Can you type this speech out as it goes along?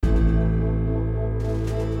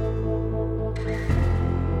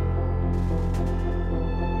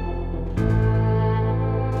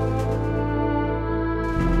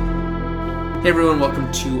Hey everyone,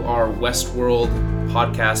 welcome to our Westworld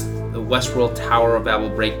podcast, the Westworld Tower of Babel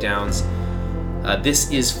breakdowns.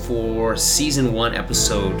 This is for season 1,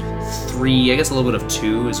 episode 3. I guess a little bit of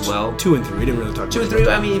 2 as well. 2 and 3. We didn't really talk about 2 and 3.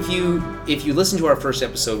 I mean, if you listen to our first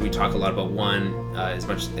episode, we talk a lot about 1, as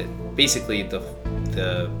much basically the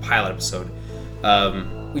pilot episode.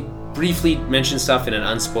 We briefly mentioned stuff in an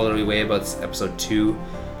unspoilery way about episode 2.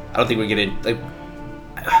 I don't think we're getting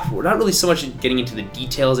we're not really so much getting into the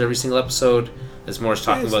details every single episode. It's more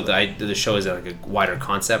talking about the show as like a wider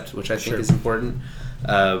concept, which I think is important.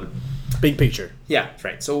 Big picture. Yeah,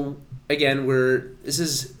 right. So again, this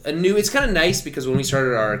is a new. It's kind of nice because when we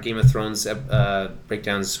started our Game of Thrones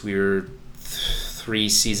breakdowns, we were 3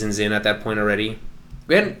 seasons in at that point already.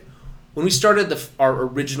 When we started our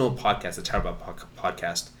original podcast, the Tower Babel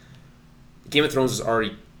podcast, Game of Thrones was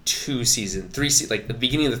already 3 like the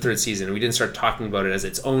beginning of the 3rd season, and we didn't start talking about it as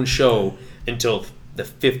its own show until the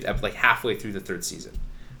 5th, like halfway through the 3rd season,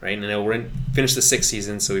 right? And now we're finished the 6th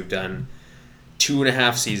season, so we've done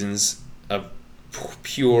 2.5 seasons of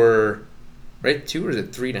pure, right? 2 or is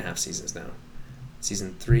it 3.5 seasons now?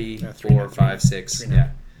 Season 3, 4, 5, 6,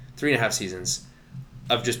 3.5 seasons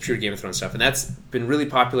of just pure Game of Thrones stuff, and that's been really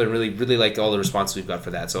popular and really like all the response we've got for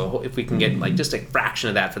that. So if we can get like just a fraction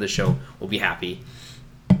of that for the show, we'll be happy.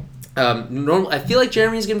 I feel like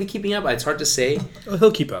Jeremy's going to be keeping up. It's hard to say. Oh, he'll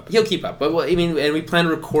keep up. But I mean, and we plan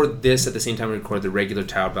to record this at the same time we record the regular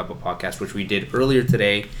Tower Babel podcast, which we did earlier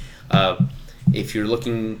today. If you're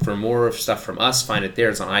looking for more of stuff from us, find it there.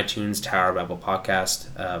 It's on iTunes, Tower Babel podcast.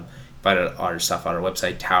 Find our stuff on our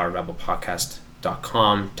website,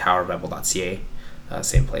 towerbabelpodcast.com, towerbabel.ca,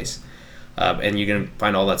 same place. And you're going to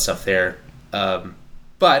find all that stuff there.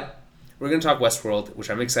 But we're going to talk Westworld, which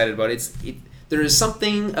I'm excited about. There is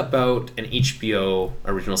something about an HBO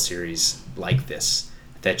original series like this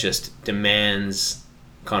that just demands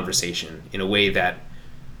conversation in a way that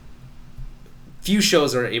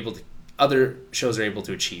other shows are able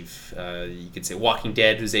to achieve. You could say Walking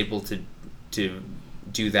Dead was able to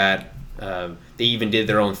do that. They even did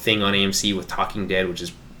their own thing on AMC with Talking Dead, which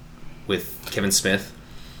is with Kevin Smith.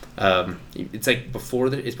 It's like before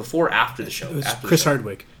or after the show. It was Chris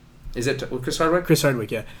Hardwick. Is it Chris Hardwick? Chris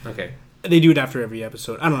Hardwick, yeah. Okay. They do it after every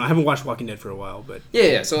episode. I don't know. I haven't watched Walking Dead for a while, but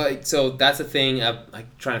yeah. So that's a thing. I'm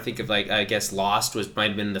trying to think of I guess Lost might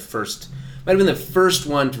have been the first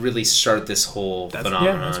one to really start this whole phenomenon.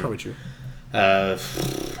 Yeah, that's probably true. Can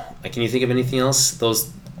you think of anything else?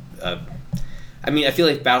 I mean, I feel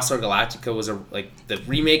like Battlestar Galactica was the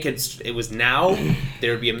remake. It was now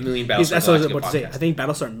there would be a million Battlestar Galactica. That's what I was about to say. I think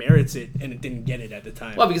Battlestar merits it, and it didn't get it at the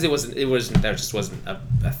time. Well, because that just wasn't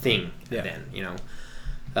a thing then. You know.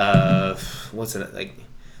 What's it like?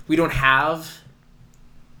 We don't have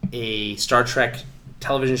a Star Trek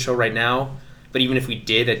television show right now, but even if we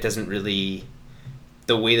did, it doesn't really.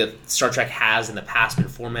 The way that Star Trek has in the past been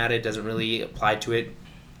formatted doesn't really apply to it.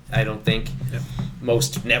 I don't think. Yep.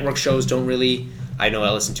 Most network shows don't really. I know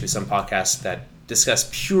I listen to some podcasts that discuss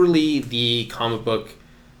purely the comic book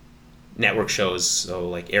network shows, so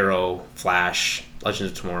like Arrow, Flash,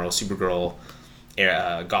 Legends of Tomorrow, Supergirl,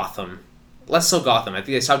 Gotham. Less so Gotham. I think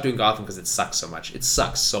they stopped doing Gotham because it sucks so much.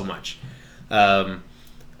 And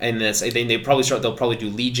they'll probably do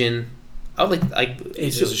Legion. I would like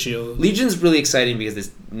Agents of S.H.I.E.L.D. Legion's really exciting because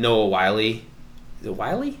there's Noah Wyle. Is it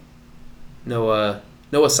Wiley? Noah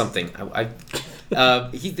something.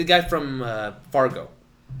 He's the guy from Fargo,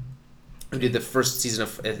 who did the first season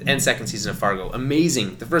and second season of Fargo.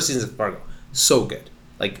 Amazing. The first season of Fargo, so good,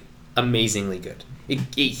 like amazingly good.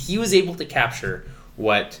 He was able to capture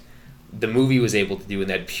what the movie was able to do in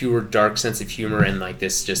that pure dark sense of humor and like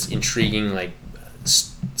this just intriguing like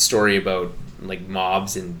story about like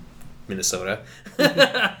mobs in Minnesota.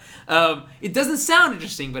 It doesn't sound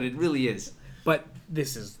interesting, but it really is. But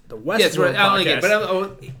this is the Westworld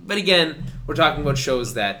podcast. But again, we're talking about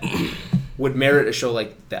shows that would merit a show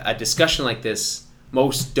like that, a discussion like this.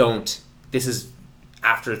 Most don't. This is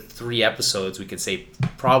after 3 episodes. We could say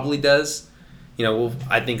probably does. You know,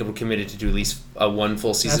 I think we're committed to do at least 1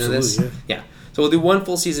 full season of this. Yeah. So we'll do 1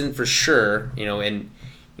 full season for sure. You know, and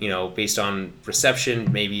based on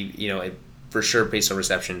reception, maybe for sure based on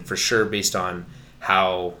reception, for sure based on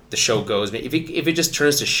how the show goes. If it just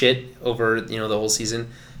turns to shit over the whole season,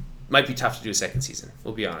 might be tough to do a second season.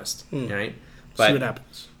 We'll be honest, right? But see what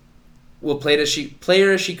happens. We'll play her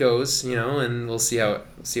as she goes, and we'll see how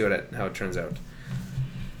it turns out.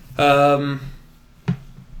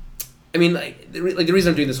 I mean, the reason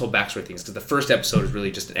I'm doing this whole backstory thing is because the first episode is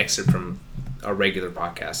really just an excerpt from a regular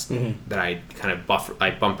podcast that I kind of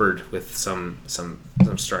bumpered with some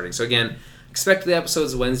starting. So again, expect the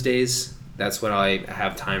episodes Wednesdays. That's when I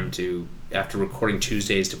have time to after recording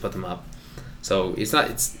Tuesdays to put them up. So it's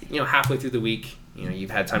halfway through the week.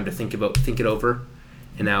 You've had time to think it over,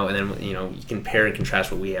 and then you compare and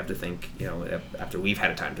contrast what we have to think. After we've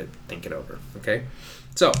had a time to think it over. Okay,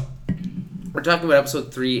 so we're talking about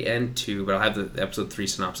episode 3 and 2, but I'll have the episode 3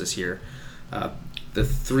 synopsis here. Episode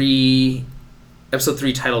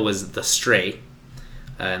 3 title was The Stray,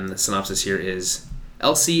 and the synopsis here is: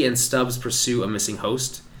 Elsie and Stubbs pursue a missing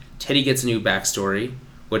host. Teddy gets a new backstory,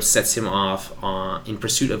 which sets him off in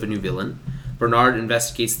pursuit of a new villain. Bernard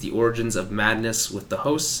investigates the origins of madness with the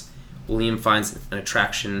hosts. William finds an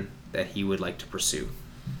attraction that he would like to pursue.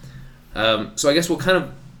 So I guess we'll kind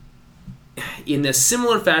of, in a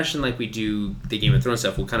similar fashion like we do the Game of Thrones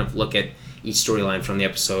stuff, we'll kind of look at each storyline from the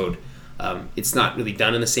episode. It's not really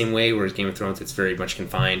done in the same way, whereas Game of Thrones, it's very much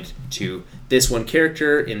confined to this one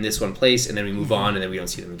character in this one place, and then we move on, and then we don't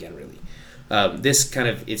see them again, really. This kind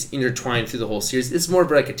of, it's intertwined through the whole series. It's more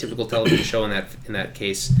of like a typical television show in that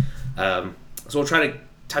case. So we'll try to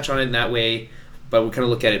touch on it in that way, but we'll kind of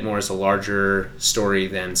look at it more as a larger story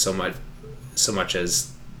than so much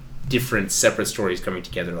as different separate stories coming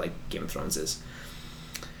together like Game of Thrones is.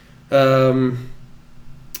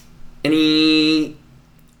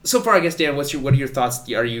 So far, I guess, Dan, what are your thoughts?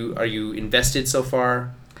 Are you invested so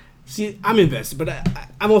far? See, I'm invested, but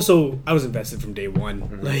I was invested from day one.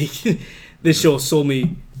 Mm-hmm. Like, this show sold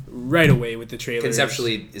me right away with the trailer.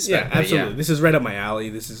 Conceptually, yeah, absolutely. Yeah. This is right up my alley.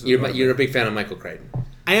 You're a big fan of Michael Crichton.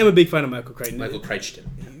 I am a big fan of Michael Crichton. Michael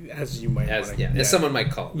Crichton, as you might as someone might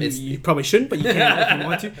call him. You probably shouldn't, but you can if you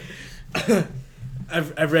want to.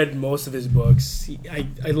 I've read most of his books. I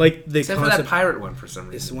like the except concept. For that pirate one for some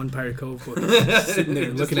reason. This one Pirate Cove book. Sitting there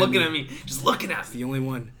looking at me. Just looking at me. The only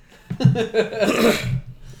one.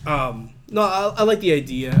 No, I like the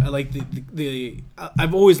idea. I like the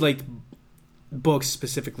I've always liked books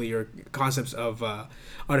specifically, or concepts of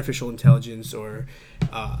artificial intelligence, or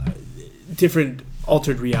different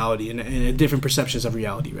altered reality and different perceptions of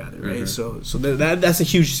reality, rather, right? Mm-hmm. So that's a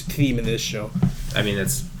huge theme in this show. I mean,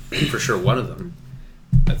 that's for sure one of them.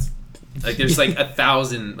 That's like there's like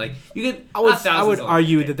 1,000. Like you get. I would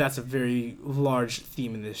argue that that's a very large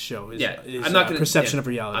theme in this show. I'm not going to perception of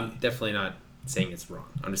reality. I'm definitely not saying it's wrong.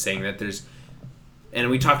 I'm just saying that there's, and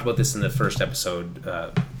we talked about this in the first episode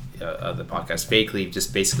of the podcast, vaguely,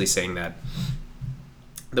 just basically saying that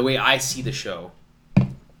the way I see the show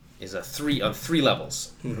is on three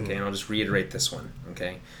levels. Mm-hmm. Okay, and I'll just reiterate this one.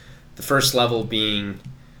 Okay, the first level being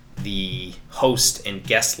the host and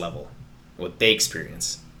guest level, what they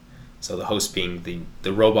experience. So the host being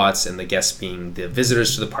the robots, and the guests being the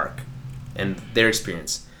visitors to the park and their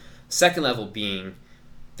experience. Second level being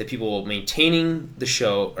the people maintaining the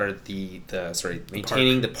show, or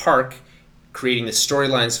maintaining the park, creating the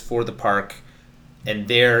storylines for the park and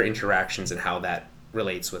their interactions and how that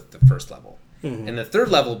relates with the first level. Mm-hmm. And the third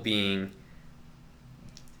level being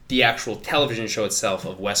the actual television show itself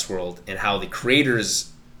of Westworld, and how the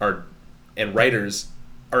creators and writers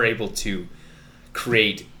are able to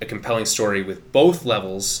create a compelling story with both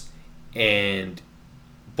levels and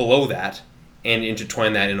below that, and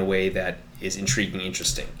intertwine that in a way that is intriguing,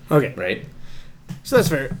 interesting. Okay. Right? So that's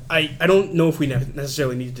fair. I don't know if we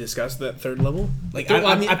necessarily need to discuss that third level. Like,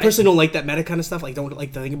 I personally don't like that meta kind of stuff. Like, don't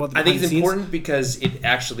like to think about the I think it's important because it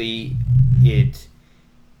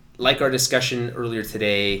like our discussion earlier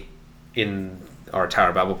today in our Tower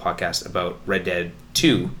of Babel podcast about Red Dead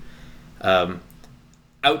 2,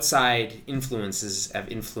 outside influences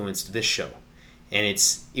have influenced this show, and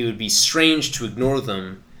it would be strange to ignore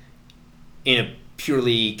them in a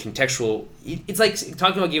purely contextual. It's like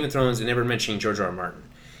talking about Game of Thrones and never mentioning George R. R. Martin.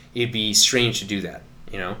 It'd be strange to do that,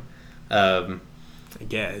 you know. I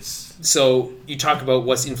guess. So you talk about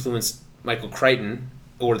what's influenced Michael Crichton,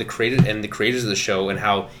 or the creators of the show, and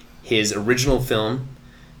how his original film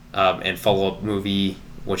and follow-up movie,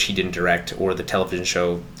 which he didn't direct, or the television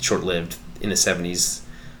show, short-lived in the 70s.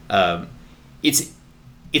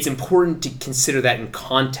 It's important to consider that in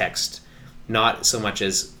context, not so much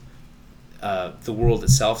as the world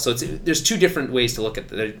itself. So there's two different ways to look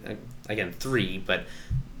at again, three, but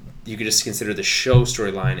you could just consider the show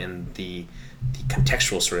storyline and the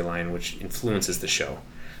contextual storyline, which influences the show.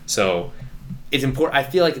 So it's important. I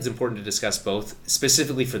feel like it's important to discuss both,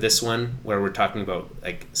 specifically for this one, where we're talking about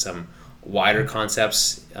like some wider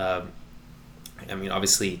concepts. I mean,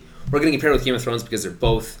 obviously, we're going to compare it with Game of Thrones because they're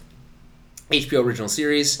both HBO original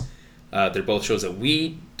series. They're both shows that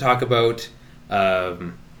we talk about.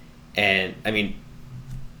 And I mean,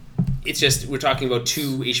 it's just we're just talking about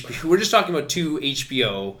two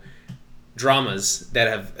HBO dramas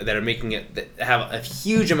that are making it, that have a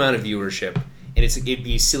huge amount of viewership, and it'd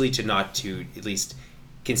be silly to not to at least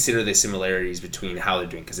consider the similarities between how they're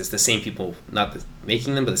doing, because it's the same people, not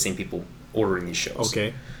making them, but the same people ordering these shows.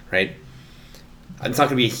 Okay. Right? It's not going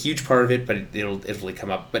to be a huge part of it, but it'll really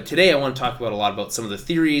come up. But today I want to talk about a lot about some of the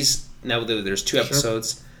theories. Now there's 2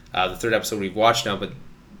 episodes. Sure. The 3rd episode we've watched now, but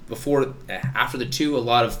after the 2, a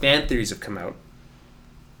lot of fan theories have come out.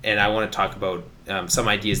 And I want to talk about some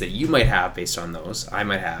ideas that you might have based on those, I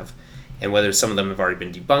might have, and whether some of them have already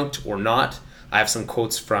been debunked or not. I have some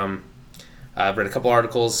quotes from, I've read a couple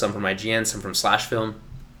articles, some from IGN, some from Slashfilm.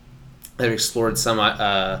 I've explored some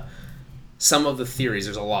of the theories.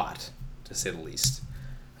 There's a lot, to say the least.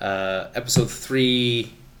 Episode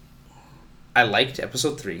 3, I liked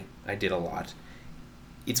episode 3. I did a lot.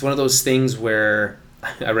 It's one of those things where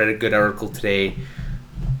I read a good article today,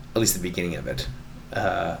 at least the beginning of it,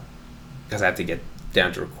 because I have to get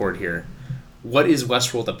down to record here. What is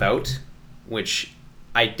Westworld about? Which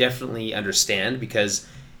I definitely understand, because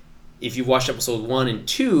if you watched episode 1 and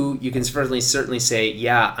 2, you can certainly say,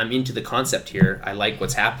 yeah, I'm into the concept here. I like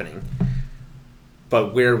what's happening.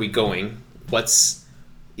 But where are we going? What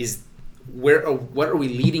are we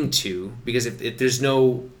leading to? Because if there's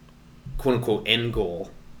no quote unquote end goal,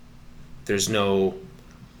 there's no.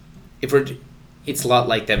 It's a lot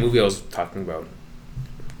like that movie I was talking about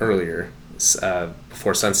earlier,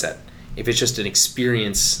 Before Sunset. If it's just an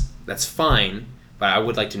experience, that's fine. But I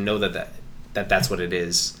would like to know that's what it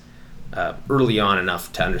is early on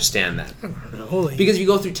enough to understand that. Because if you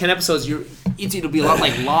go through 10 episodes, it'll be a lot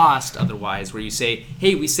like Lost otherwise, where you say,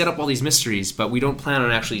 hey, we set up all these mysteries, but we don't plan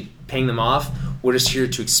on actually paying them off. We're just here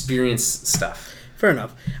to experience stuff. Fair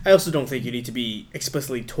enough. I also don't think you need to be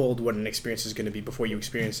explicitly told what an experience is going to be before you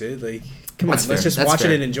experience it. Like, come on, let's just watch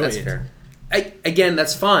it and enjoy it. Fair. Again,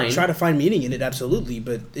 that's fine. Try to find meaning in it, absolutely,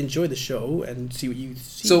 but enjoy the show and see what you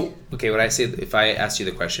see. So, okay, if I asked you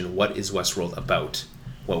the question, what is Westworld about?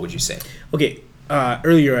 What would you say? Okay,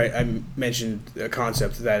 earlier I mentioned a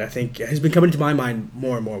concept that I think has been coming to my mind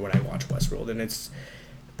more and more when I watch Westworld, and it's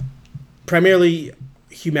primarily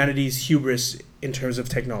humanity's hubris in terms of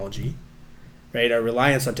technology, right? Our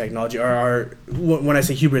reliance on technology, when I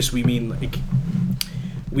say hubris, we mean like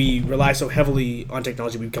we rely so heavily on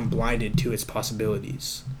technology we become blinded to its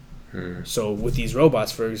possibilities. So with these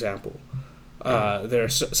robots, for example, there are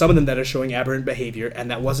some of them that are showing aberrant behavior, and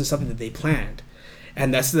that wasn't something that they planned.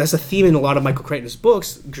 And that's a theme in a lot of Michael Crichton's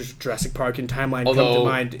books. Jurassic Park and Timeline come to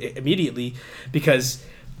mind immediately, because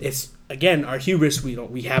it's, again, our hubris.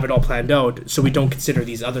 We have it all planned out, so we don't consider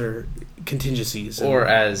these other contingencies. Or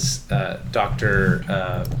as Dr.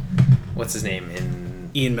 What's his name in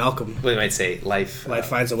Ian Malcolm, we might say, life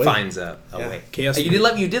finds a way. Finds a way. Chaos. You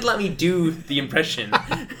did let me do the impression.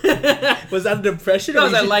 Was that an impression? No,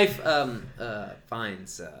 that life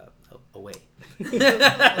finds a way. Okay.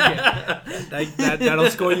 That'll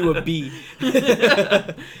score you a B.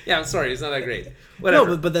 Yeah, I'm sorry, it's not that great.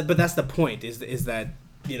 Whatever. No, but that's the point. Is that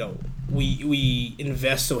we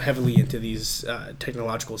invest so heavily into these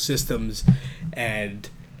technological systems, and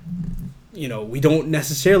we don't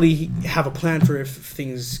necessarily have a plan for if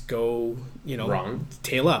things go wrong,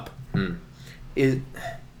 tail up.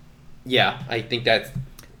 Yeah, I think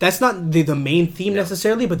that's not the main theme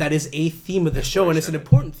necessarily, but that is a theme of the show, and it's an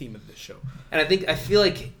important theme of the show. And I feel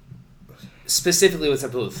like specifically with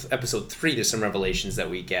episode 3, there's some revelations that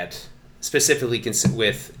we get, specifically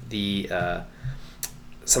with the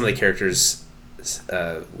some of the characters.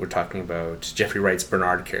 We're talking about Jeffrey Wright's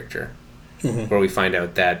Bernard character, where we find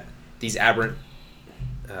out that these aberrant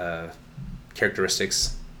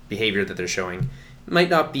characteristics, behavior that they're showing, might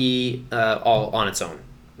not be all on its own,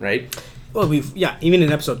 right? Well, even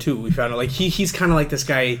in episode 2, we found out like he's kind of like this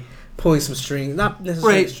guy pulling some strings, not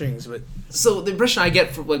necessarily strings, but so the impression I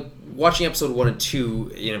get from like watching episode 1 and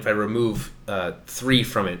 2, if I remove 3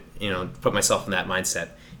 from it, put myself in that mindset,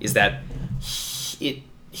 is that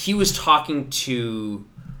he was talking to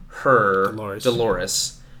her,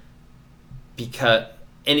 Dolores, because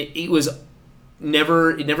it was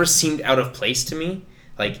never seemed out of place to me.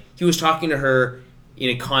 Like he was talking to her in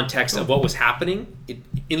a context of what was happening,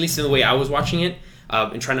 at least in the way I was watching it,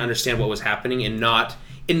 and trying to understand what was happening, and not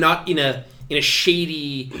in a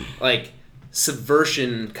shady like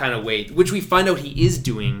subversion kind of way, which we find out he is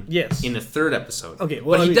doing. Yes. In the 3rd episode. Okay,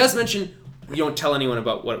 well, but he does mention we don't tell anyone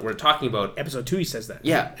about what we're talking about. Episode 2 he says that.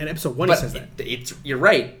 Yeah, and episode 1 he says that. You're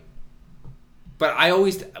right, but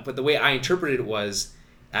the way I interpreted it was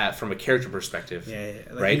from a character perspective. Yeah.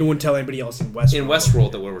 Like right. You don't tell anybody else in Westworld. In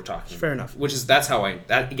Westworld that we're talking. Fair enough. That's how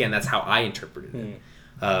I interpreted it.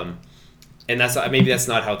 And maybe that's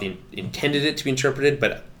not how they intended it to be interpreted,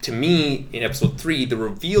 but to me, in episode 3, the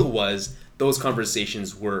reveal was those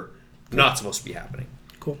conversations were not supposed to be happening.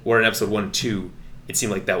 Cool. Where in episode 1 and 2, it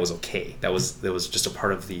seemed like that was okay. That was just a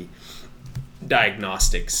part of the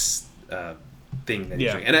diagnostics thing that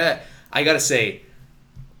he's doing. And I gotta say,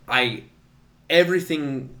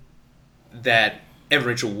 everything that Evan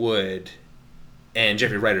Rachel Wood and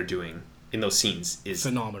Jeffrey Wright are doing in those scenes is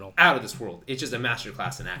phenomenal, out of this world. It's just a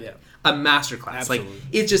masterclass in acting. Yeah. A masterclass. Absolutely. Like,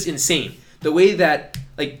 it's just insane. The way that,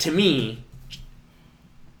 like, to me,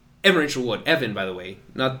 Evan Rachel Wood, Evan, by the way,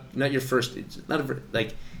 not your first, it's not a,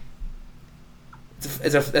 like,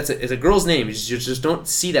 it's a girl's name. You just don't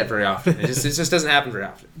see that very often. It just doesn't happen very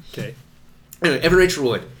often. Okay. Anyway, Evan Rachel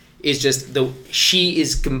Wood is just she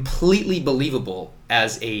is completely believable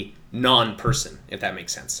as a non-person, if that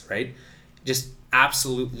makes sense, right? Just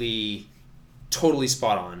absolutely, totally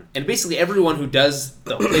spot on. And basically everyone who does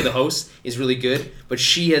play the host is really good, but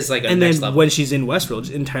she has like a next level. And then when she's in Westworld, it's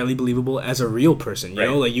entirely believable as a real person. You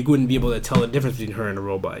know, like you wouldn't be able to tell the difference between her and a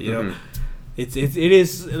robot. You know, it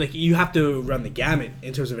is like you have to run the gamut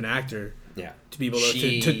in terms of an actor. Yeah. To be able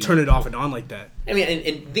to turn it off and on like that. I mean,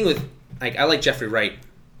 and the thing with, like, I like Jeffrey Wright,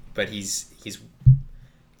 but he's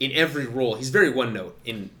in every role, he's very one note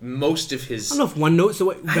in most of his. I don't know if one note's the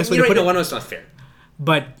best way to put it. One note's not fair.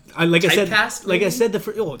 But typecast, I said,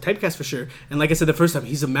 typecast for sure. And like I said the first time,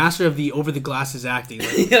 he's a master of the over the glasses acting.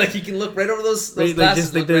 Like, yeah, like you can look right over those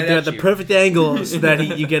glasses. Just, they're at the perfect angle so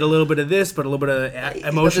that you get a little bit of this, but a little bit of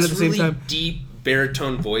emotion at the same time. Deep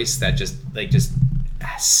baritone voice that just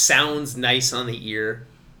sounds nice on the ear.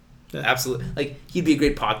 Yeah. Absolutely, like he'd be a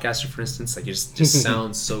great podcaster, for instance. Like it just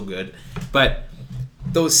sounds so good. But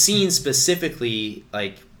those scenes specifically,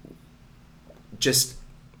 like, just,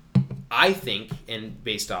 I think, and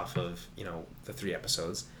based off of, the 3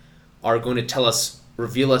 episodes, are going to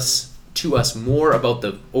reveal to us more about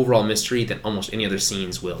the overall mystery than almost any other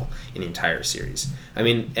scenes will in the entire series. I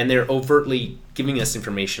mean, and they're overtly giving us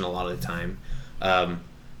information a lot of the time,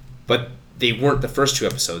 but they weren't the first 2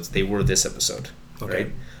 episodes. They were this episode,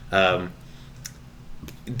 right?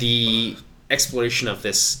 The exploration of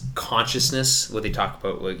this consciousness, what they talk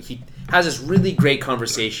about, like, he has this really great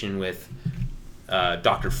conversation with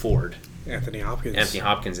Dr. Ford, Anthony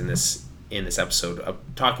Hopkins in this episode,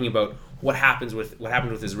 talking about what happened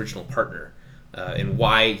with his original partner, and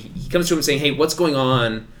why he comes to him saying, "Hey, what's going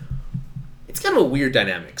on?" It's kind of a weird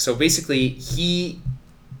dynamic. So basically, he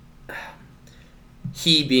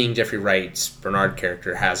being Jeffrey Wright's Bernard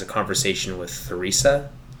character has a conversation with Theresa,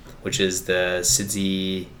 which is the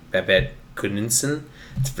Sidzi Babette Knudsen.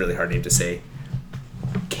 It's a really hard name to say.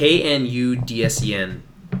 Knudsen.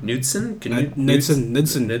 Knudsen.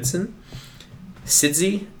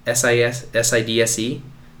 Sidzi. Sidse.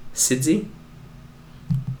 Sidzi.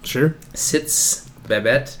 Sure. Sitz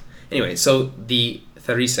Babette. Anyway, so the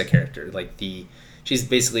Theresa character, she's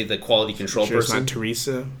basically the quality control person. It's not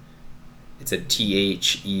Teresa. It's a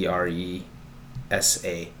Theresa.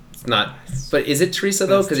 It's not, but is it Teresa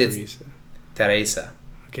though? Because it's Teresa.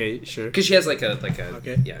 Okay, sure. Because she has like a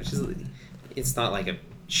okay. Yeah. It's not like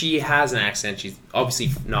she has an accent. She's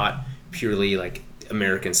obviously not purely like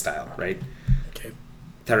American style, right? Okay.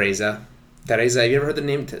 Teresa. Have you ever heard the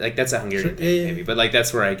name? Like that's a Hungarian thing, maybe, but like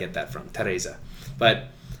that's where I get that from. Teresa. But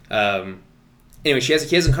anyway, he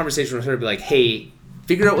has a conversation with her, be like, "Hey,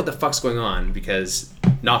 figure out what the fuck's going on because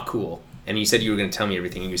not cool." And you said you were going to tell me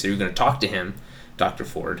everything. And you said you were going to talk to him, Dr.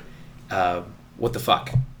 Ford. What the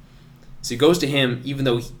fuck? So he goes to him, even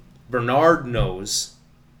though Bernard knows.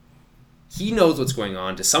 He knows what's going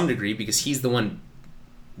on to some degree because he's the one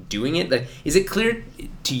doing it. Like, is it clear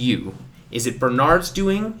to you? Is it Bernard's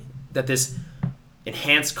doing that? This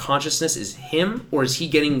enhanced consciousness is him, or is he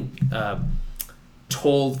getting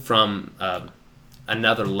told from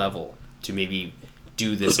another level to maybe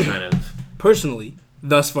do this kind of? Personally,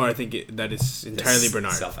 thus far, I think that it's entirely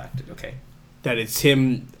Bernard. Self-acted, okay. That it's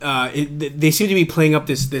him. They seem to be playing up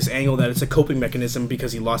this angle that it's a coping mechanism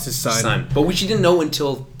because he lost his son. But which he didn't know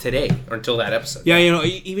until today, or until that episode. Yeah,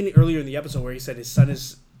 even earlier in the episode where he said his son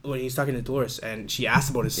is, when he's talking to Dolores and she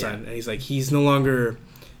asked about his son, and he's like, he's no longer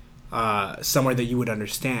somewhere that you would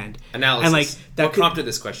understand. Analysis. And like what prompted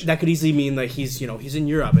this question? That could easily mean that he's in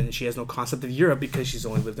Europe and she has no concept of Europe because she's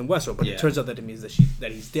only lived in Westworld. But it turns out that it means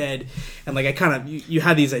that he's dead. And like I kind of you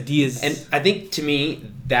had these ideas. And I think to me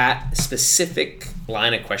that specific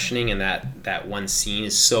line of questioning and that one scene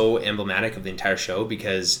is so emblematic of the entire show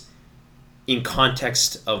because in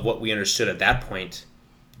context of what we understood at that point,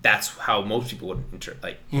 that's how most people would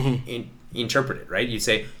interpret it, right? You'd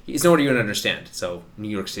say, it's nowhere you're going to understand. So, New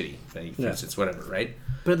York City, for instance, whatever, right?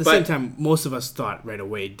 But at the same time, most of us thought right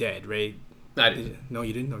away dead, right? I didn't. No,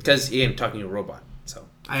 you didn't? Because, again, I'm talking to a robot, so.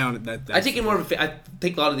 I take it more of I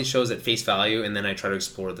take a lot of these shows at face value, and then I try to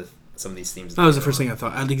explore some of these themes. That was the first thing I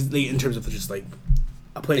thought. I think in terms of just like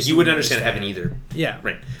a place. Like you wouldn't understand heaven either. Yeah.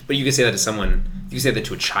 Right. But you can say that to someone. You can say that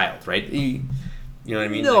to a child, right? You know what I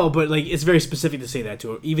mean? No, but like it's very specific to say that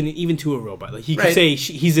to even to a robot. Like he could say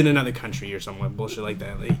he's in another country or something bullshit like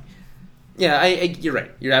that. Like, yeah, you're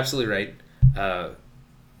right. You're absolutely right. And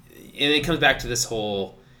it comes back to this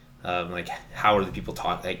whole like how are the people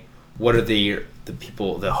taught? Like what are the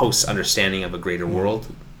hosts' understanding of a greater world?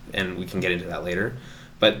 And we can get into that later.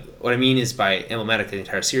 But what I mean is by emblematic of the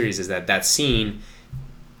entire series is that scene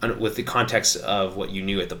with the context of what you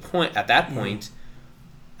knew at that point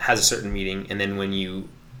has a certain meaning, and then when you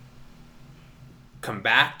come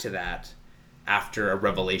back to that after a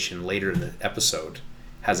revelation later in the episode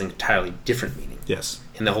has an entirely different meaning. Yes.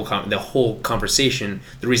 And the whole conversation,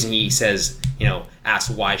 the reason he says, asks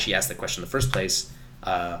why she asked that question in the first place,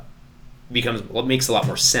 makes a lot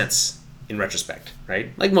more sense in retrospect,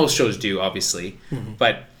 right? Like most shows do, obviously. Mm-hmm.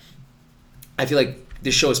 But I feel like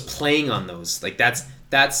this show is playing on those. Like that's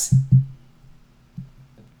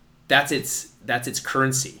its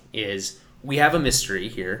currency. Is we have a mystery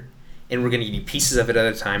here, and we're going to give you pieces of it at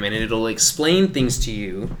a time, and it'll explain things to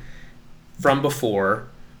you from before.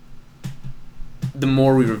 The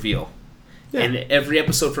more we reveal, and every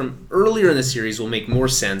episode from earlier in the series will make more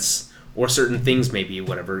sense, or certain things maybe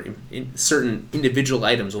whatever, certain individual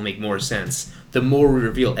items will make more sense the more we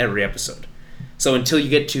reveal every episode. So until you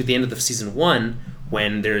get to the end of the season 1,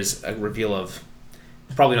 when there's a reveal of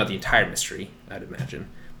probably not the entire mystery, I'd imagine,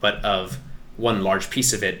 but of one large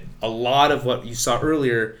piece of it, a lot of what you saw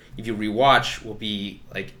earlier, if you rewatch, will be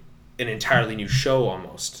like an entirely new show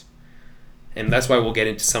almost. And that's why we'll get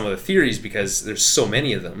into some of the theories, because there's so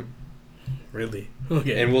many of them. Really?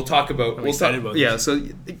 Okay. And we'll talk about... I'm excited about this. Yeah, so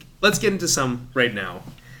let's get into some right now.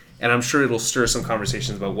 And I'm sure it'll stir some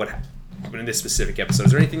conversations about what happened in this specific episode.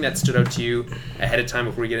 Is there anything that stood out to you ahead of time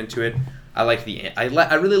before we get into it? I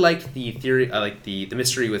really liked the theory. I like the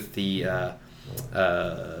mystery with the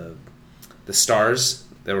stars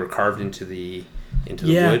that were carved into the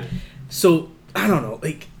wood. So I don't know.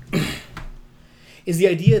 Like, is the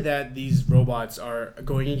idea that these robots are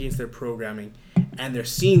going against their programming, and they're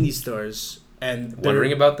seeing these stars and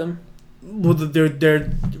wondering about them? Well,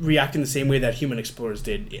 they're reacting the same way that human explorers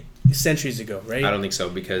did centuries ago, right? I don't think so,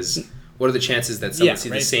 because what are the chances that someone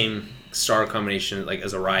sees the same star combination like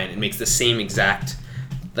as Orion and makes the same exact,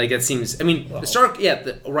 like that seems, I mean,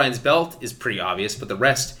 the Orion's belt is pretty obvious, but the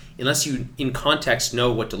rest, unless you in context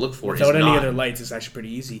know what to look for, without any other lights, it's actually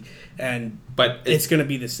pretty easy, but it's going to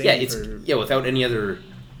be the same. Without any other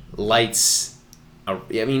lights. I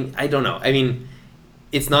mean, I don't know. I mean,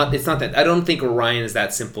 it's not that. I don't think Orion is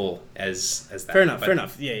that simple as that. Fair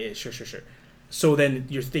enough. Yeah, sure. So then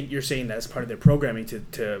you're saying that as part of their programming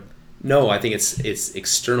to. No, I think it's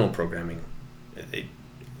external programming. It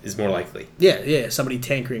is more likely. Yeah. Somebody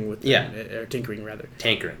tankering with them. Yeah. Or tinkering, rather.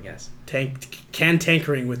 Tankering, yes.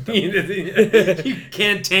 Tankering with them. You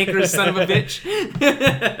cantankerous son of a bitch.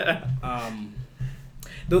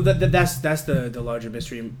 That's the larger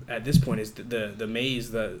mystery at this point, is the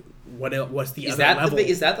maze. What's the other level?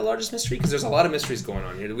 Is that the largest mystery? Because there's a lot of mysteries going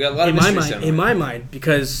on here. We got a lot of mysteries in my mind,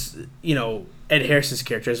 because Ed Harris's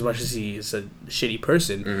character, as much as he is a shitty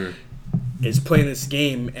person, is playing this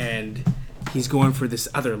game, and he's going for this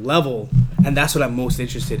other level, and that's what I'm most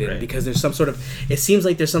interested in, because there's it seems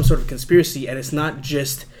like there's some sort of conspiracy, and it's not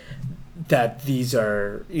just that these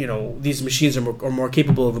are, these machines are more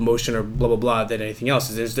capable of emotion or blah blah blah than anything else.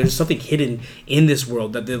 There's something hidden in this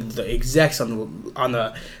world that the execs on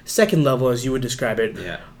the second level, as you would describe it,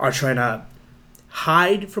 are trying to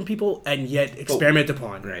hide from people and yet experiment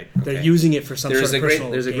upon. Right. They're using it for some sort of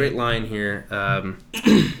personal There's a great line here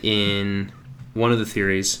in one of the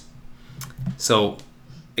theories. So,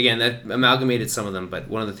 again, that amalgamated some of them, but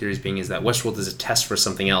one of the theories being is that Westworld is a test for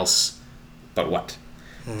something else, but what?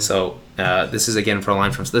 So, this is again from a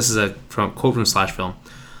line this is a quote from Slash Film.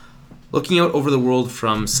 Looking out over the world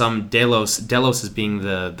from some Delos is being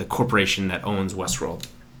the corporation that owns Westworld.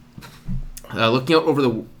 Looking out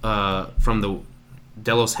over from the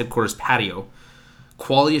Delos headquarters patio,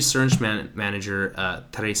 quality assurance manager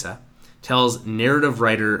Teresa tells narrative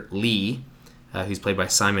writer Lee, who's played by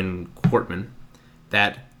Simon Quartman,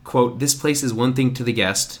 that, quote, "This place is one thing to the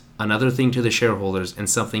guest, another thing to the shareholders, and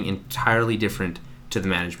something entirely different to the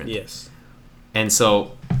management." Yes. And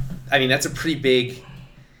so, I mean, that's a pretty big...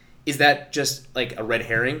 Is that just like a red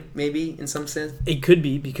herring, maybe, in some sense? It could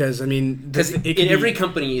be, because, I mean... Because every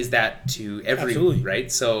company is that to every... Absolutely. Right?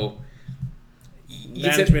 So...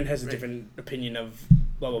 Management has a different opinion of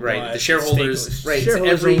blah, blah, blah. Right. The shareholders... Right.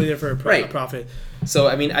 Shareholders are only there for a profit. So,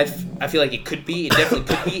 I mean, I feel like it could be. It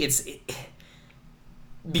definitely could be.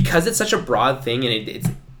 Because it's such a broad thing, and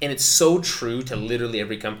and it's so true to literally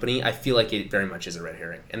every company. I feel like it very much is a red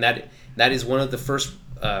herring, and that is one of the first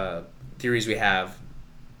theories we have.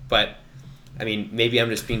 But I mean, maybe I'm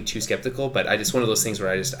just being too skeptical, but it's one of those things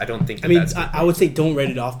where I don't think. I would say don't write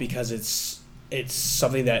it off because it's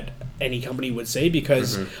something that any company would say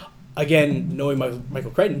because. Mm-hmm. Again, knowing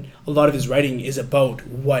Michael Crichton, a lot of his writing is about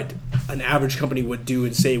what an average company would do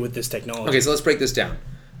and say with this technology. Okay, so let's break this down.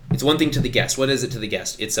 It's one thing to the guest. What is it to the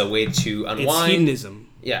guest? It's a way to unwind. It's hedonism.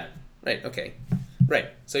 Yeah. Right. Okay.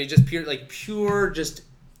 Right. So you just pure just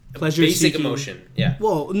pleasure basic seeking. Emotion. Yeah.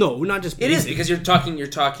 Well, no, not just basic. It is because you're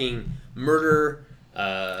talking murder,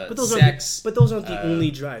 those sex. But those aren't the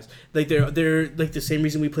only drives. Like they're like the same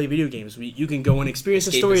reason we play video games. You can go and experience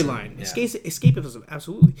a storyline. Yeah. Escapism,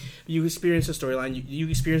 absolutely. You experience a storyline. You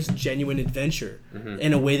experience genuine adventure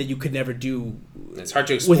in a way that you could never do. It's hard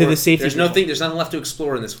to explore. Within the safety. There's nothing left to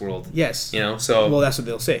explore in this world. Yes. So well, that's what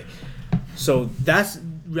they'll say. So that's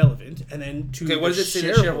relevant. And then what does it say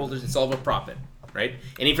to shareholders? It's all about profit, right?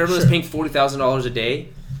 And if everyone's paying $40,000 a day.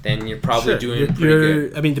 Then you're probably doing pretty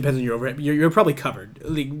good. I mean, it depends on your overhead. You're probably covered,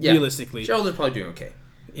 realistically. Shareholders are probably doing okay.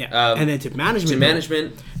 Yeah. And then to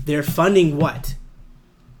management, they're funding what?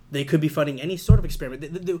 They could be funding any sort of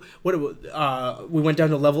experiment. We went down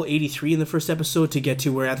to level 83 in the first episode to get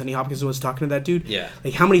to where Anthony Hopkins was talking to that dude. Yeah.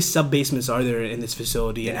 Like, how many sub-basements are there in this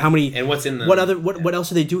facility? And how many... And what's in them? What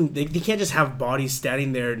else are they doing? They can't just have bodies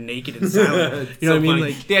standing there naked and silent. You know what I mean?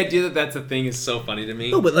 Like, the idea that that's a thing is so funny to me.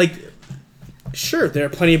 No, but like... Sure, there are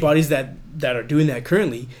plenty of bodies that are doing that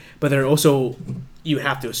currently, but there are also, you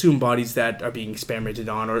have to assume, bodies that are being experimented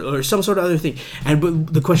on or some sort of other thing.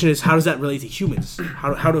 But the question is, how does that relate to humans?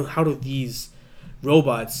 How do these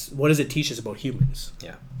robots, what does it teach us about humans?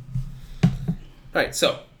 Yeah. All right,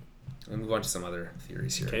 so let's move on to some other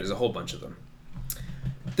theories here. Okay. There's a whole bunch of them.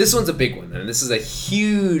 This one's a big one, and this is a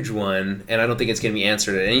huge one, and I don't think it's going to be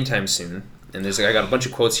answered at any time soon. And I got a bunch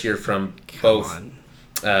of quotes here from Jonathan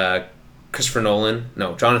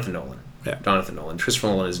Nolan. Yeah. Jonathan Nolan. Christopher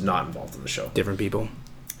Nolan is not involved in the show. Different people.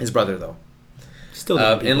 His brother, though. Still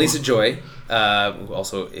different people. And Lisa Joy,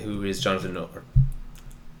 who is Jonathan Nolan.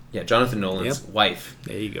 Yeah, Jonathan Nolan's wife.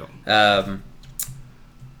 There you go.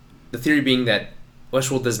 The theory being that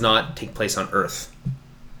Westworld does not take place on Earth.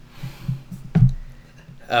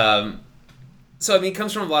 So, I mean, it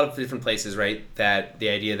comes from a lot of different places, right? That the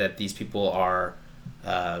idea that these people are...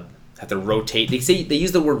 have to rotate. They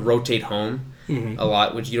use the word rotate home a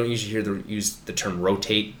lot, which you don't usually use the term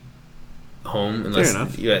rotate home unless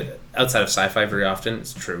outside of sci-fi very often.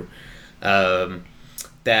 It's true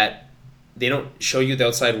that they don't show you the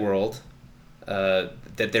outside world, that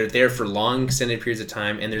they're there for long extended periods of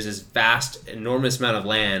time, and there's this vast, enormous amount of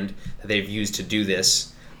land that they've used to do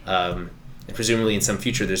this. And presumably in some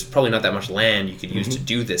future, there's probably not that much land you could use to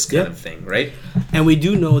do this kind of thing, right? And we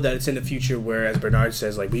do know that it's in the future where, as Bernard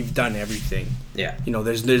says, like, we've done everything. Yeah.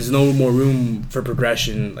 There's no more room for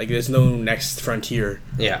progression. Like, there's no next frontier.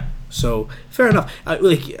 Yeah. So, fair enough.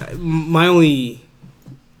 My only...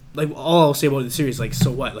 Like, all I'll say about the series, like, so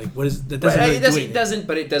what? Like, what is... That doesn't really do anything. It doesn't,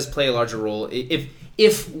 but it does play a larger role.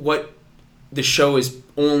 If what the show is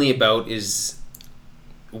only about is...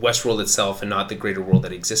 Westworld itself and not the greater world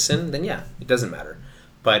that exists in, then yeah, it doesn't matter.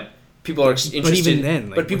 But people are interested. But even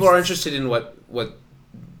then, people are interested in what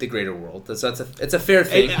the greater world. It's a fair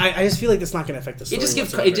thing. I just feel like that's not going to affect the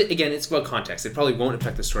story. Again, it's about context. It probably won't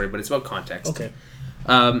affect the story, but it's about context. Okay.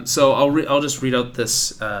 So I'll just read out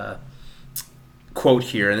this quote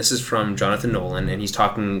here, and this is from Jonathan Nolan, and he's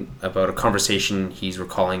talking about a conversation he's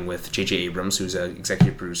recalling with J.J. Abrams, who's an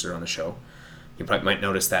executive producer on the show. You probably might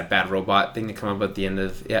notice that Bad Robot thing that come up at the end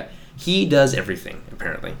of... Yeah, he does everything,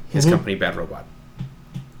 apparently. His company, Bad Robot.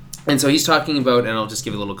 And so he's talking about, and I'll just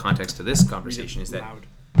give a little context to this conversation, is that... Loud.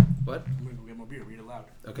 What? I'm going to go get more beer. Read it loud.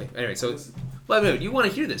 Okay, anyway, so... Well, you want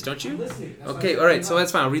to hear this, don't you? I'm listening. Okay, all right, so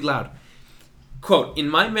that's fine. I'll read loud. Quote, in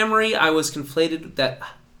my memory, I was conflated that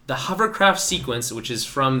the hovercraft sequence, which is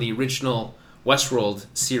from the original Westworld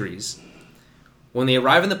series, when they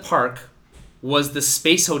arrive in the park... was the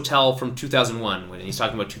Space Hotel from 2001, when he's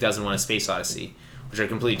talking about 2001: A Space Odyssey, which are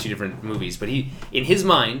completely two different movies. But in his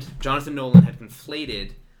mind, Jonathan Nolan had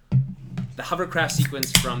conflated the hovercraft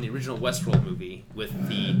sequence from the original Westworld movie with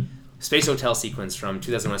the Space Hotel sequence from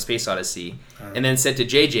 2001: A Space Odyssey, and then said to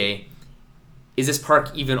JJ, is this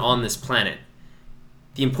park even on this planet?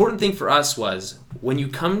 The important thing for us was, when you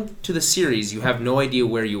come to the series, you have no idea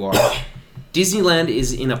where you are. Disneyland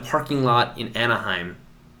is in a parking lot in Anaheim,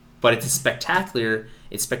 but it's spectacular,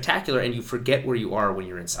 and you forget where you are when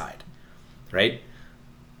you're inside, right?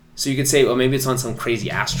 So you could say, well, maybe it's on some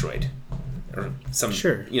crazy asteroid, or some,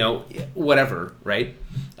 whatever, right?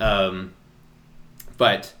 But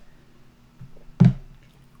but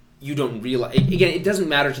you don't realize. Again, it doesn't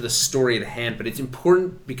matter to the story at hand, but it's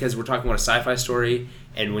important because we're talking about a sci-fi story,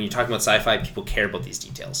 and when you're talking about sci-fi, people care about these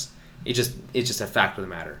details. It's just a fact of the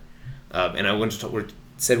matter. And I wanted to talk,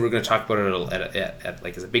 said we're going to talk about it at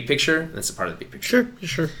like as a big picture. And that's a part of the big picture.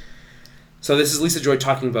 Sure. So this is Lisa Joy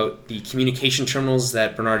talking about the communication terminals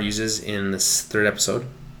that Bernard uses in this third episode,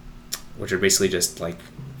 which are basically just like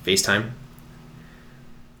FaceTime.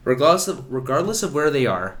 Regardless of where they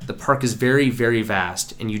are, the park is very, very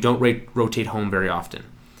vast, and you don't rotate home very often.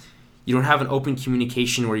 You don't have an open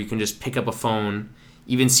communication where you can just pick up a phone.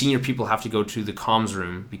 Even senior people have to go to the comms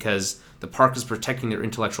room because the park is protecting their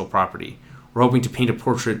intellectual property. We're hoping to paint a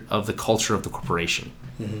portrait of the culture of the corporation.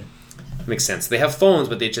 Mm-hmm. Makes sense. They have phones,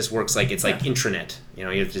 but it just works like like intranet. You know,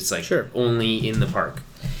 it's like only in the park.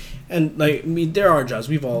 And like, I mean, there are jobs.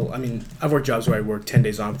 I've worked jobs where I work 10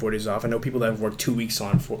 days on, 4 days off. I know people that have worked 2 weeks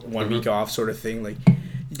on, 1 week off, sort of thing. Like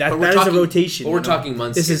that is a rotation. But we're talking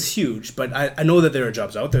months. This is huge, but I know that there are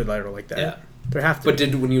jobs out there that are like that. Yeah. There have to. But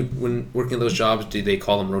when working those jobs, did they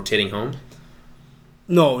call them rotating home?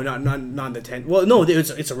 No, not the 10. Well, no,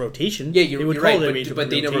 it's a rotation. Yeah, you're right. But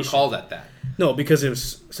they never call that. No, because it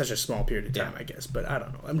was such a small period of time, I guess. But I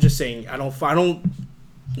don't know. I'm just saying, I don't.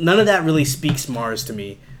 None of that really speaks Mars to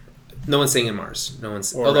me. No one's saying in Mars. No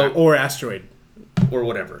one's or asteroid or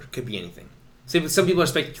whatever. It could be anything. Some people are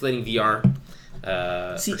speculating VR.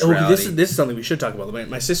 This is something we should talk about.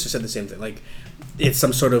 My sister said the same thing. Like, it's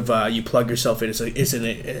some sort of you plug yourself in. It's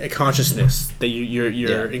a consciousness that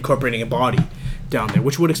you're incorporating a body down there,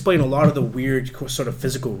 which would explain a lot of the weird sort of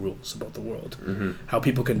physical rules about the world. Mm-hmm. How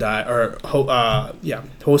people can die, or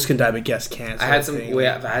hosts can die, but guests can't. I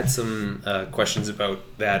had some questions about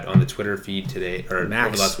that on the Twitter feed today or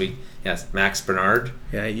over last week. Yes, Max Bernard.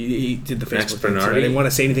 Yeah, he did the Facebook. Max Bernard. So I didn't want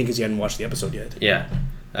to say anything because he hadn't watched the episode yet. Yeah.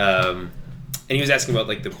 And he was asking about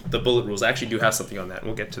like the bullet rules. I actually do have something on that.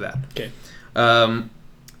 We'll get to that. Okay.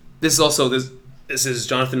 This is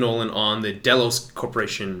Jonathan Nolan on the Delos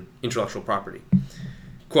Corporation intellectual property.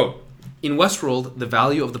 Quote, in Westworld, the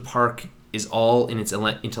value of the park is all in its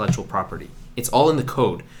intellectual property. It's all in the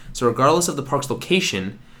code. So regardless of the park's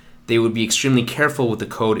location, they would be extremely careful with the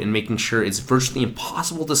code in making sure it's virtually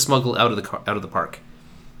impossible to smuggle out of the park.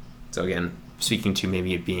 So again, speaking to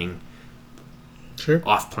maybe it being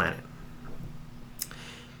off-planet.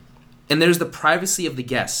 And there's the privacy of the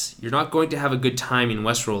guests. You're not going to have a good time in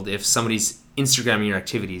Westworld if somebody's Instagramming your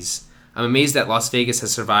activities. I'm amazed that Las Vegas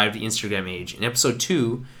has survived the Instagram age. In episode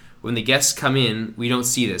 2, when the guests come in, we don't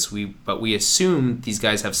see this, but we assume these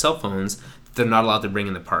guys have cell phones that they're not allowed to bring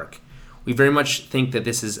in the park. We very much think that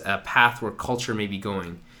this is a path where culture may be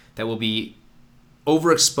going, that will be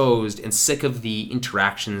overexposed and sick of the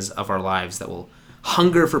interactions of our lives, that will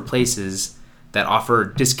hunger for places that offer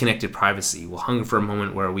disconnected privacy. We'll hunger for a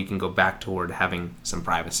moment where we can go back toward having some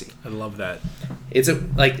privacy. I love that. I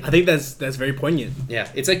think that's very poignant. Yeah,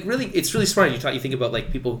 it's really smart. You think about like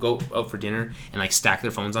people who go out for dinner and like stack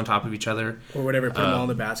their phones on top of each other or whatever, put them all in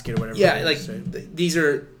the basket or whatever. Yeah, these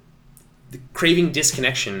are the craving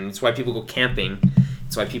disconnection. It's why people go camping.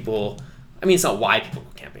 It's why people. I mean, it's not why people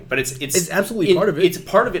go camping, but it's absolutely part of it. It's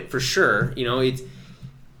part of it for sure. You know, it's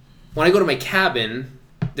when I go to my cabin.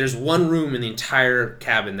 There's one room in the entire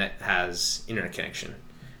cabin that has internet connection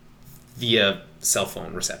via cell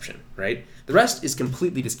phone reception, right? The rest is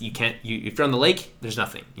completely just if you're on the lake, there's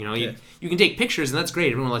nothing. You know, you can take pictures and that's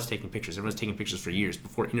great. Everyone loves taking pictures. Everyone's taking pictures for years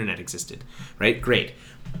before internet existed, right? Great.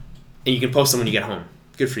 And you can post them when you get home.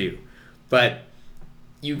 Good for you. But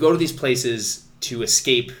you go to these places to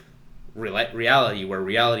escape reality, where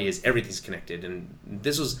reality is everything's connected. And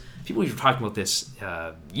this was people were talking about this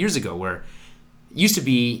years ago, where it used to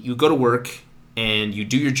be you go to work and you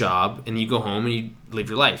do your job and you go home and you live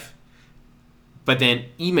your life. But then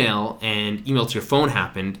email to your phone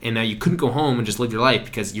happened, and now you couldn't go home and just live your life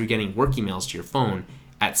because you're getting work emails to your phone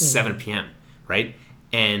at 7 p.m., right?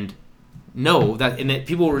 And then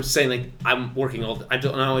people were saying like, I'm working all I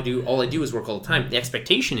do is work all the time. The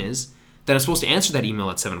expectation is that I'm supposed to answer that email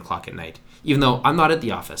at 7 o'clock at night, even though I'm not at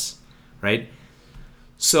the office, right?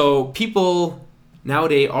 So people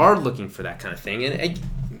nowadays are looking for that kind of thing, and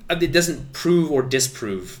it doesn't prove or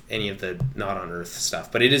disprove any of the not on Earth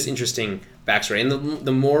stuff, but it is interesting backstory. And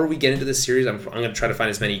the more we get into this series, I'm going to try to find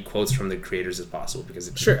as many quotes from the creators as possible because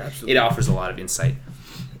it offers a lot of insight.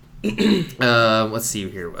 Let's see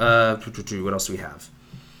here. What else do we have?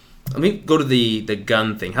 Let me go to the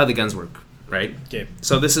gun thing, how the guns work, right? Okay.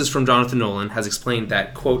 So this is from Jonathan Nolan, has explained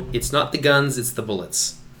that, quote, it's not the guns, it's the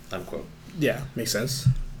bullets, unquote. Yeah, makes sense.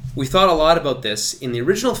 We thought a lot about this. In the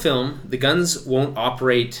original film, the guns won't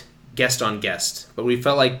operate guest on guest, but we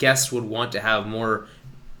felt like guests would want to have more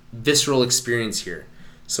visceral experience here.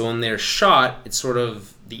 So when they're shot, it's sort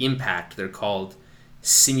of the impact. They're called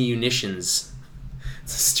simunitions.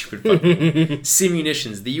 It's a stupid fucking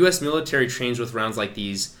simunitions. The U.S. military trains with rounds like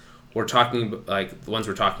these. We're talking like the ones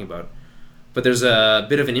we're talking about. But there's a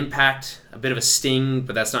bit of an impact, a bit of a sting,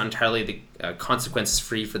 but that's not entirely the consequences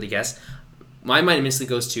free for the guest. My mind immediately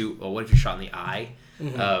goes to, well, what if you're shot in the eye?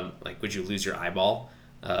 Like, would you lose your eyeball?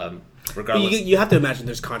 Regardless. You have to imagine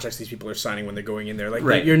there's contracts these people are signing when they're going in there. Like,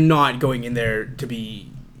 right. You're not going in there to be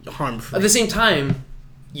harm-free. At the same time,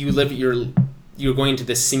 you're going into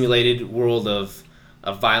this simulated world of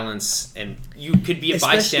violence, and you could be a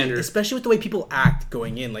bystander. Especially with the way people act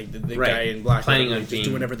going in, like the guy in black. Planning on just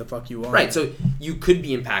do whatever the fuck you want. Right, so you could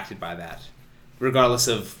be impacted by that, regardless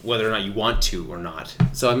of whether or not you want to or not.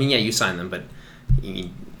 So, I mean, yeah, you sign them, but you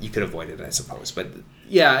could avoid it, I suppose. But,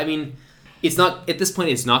 yeah, I mean, it's not, at this point,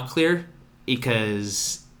 it's not clear,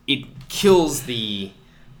 because it kills the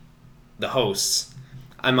hosts.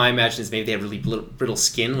 I might imagine is maybe they have really brittle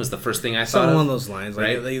skin was the first thing I thought Something of. along those lines.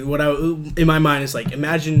 Right? Like what in my mind is like,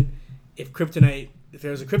 imagine if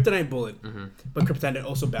there was a kryptonite bullet, but kryptonite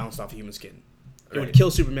also bounced off a human skin. It would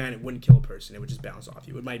kill Superman. It wouldn't kill a person. It would just bounce off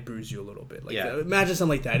you. It might bruise you a little bit. Like imagine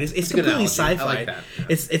something like that. It's completely sci-fi. I like that. Yeah.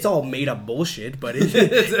 It's all made up bullshit, but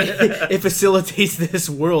it facilitates this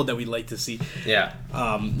world that we like to see. Yeah.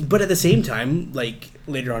 But at the same time, like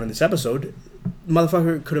later on in this episode,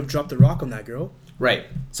 motherfucker could have dropped the rock on that girl. Right.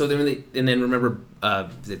 So then, remember,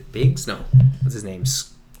 is it Biggs? No. What's his name?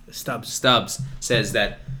 Stubbs says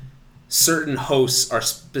that certain hosts are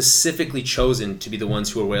specifically chosen to be the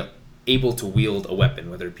ones who are able to wield a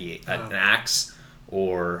weapon, whether it be an axe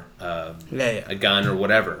or a gun or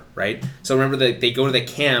whatever, right? So remember that they go to the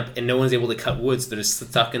camp and no one's able to cut wood, so they're just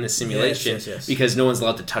stuck in the simulation because no one's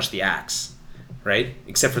allowed to touch the axe. Right,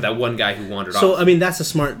 except for that one guy who wandered off. So I mean, that's a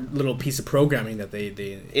smart little piece of programming that they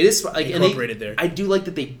it is like incorporated there. I do like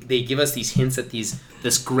that they give us these hints at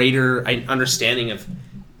this greater understanding of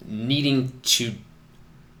needing to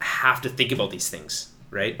have to think about these things.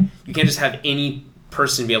 Right, you can't just have any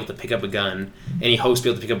person be able to pick up a gun, any host be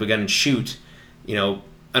able to pick up a gun and shoot.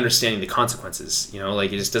 Understanding the consequences.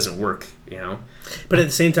 Like it just doesn't work. But at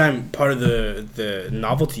the same time, part of the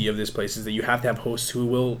novelty of this place is that you have to have hosts who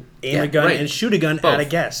will aim a gun and shoot a gun at a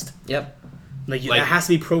guest. Yep. Like that has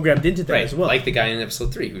to be programmed into that as well. Like the guy in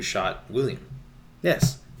episode 3 who shot William.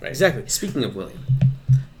 Yes. Right. Exactly. Speaking of William,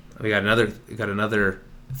 we got another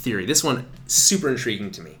theory. This one super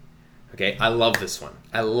intriguing to me. Okay, I love this one.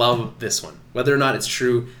 Whether or not it's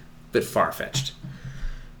true, but far-fetched.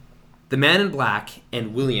 The Man in Black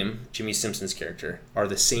and William, Jimmy Simpson's character, are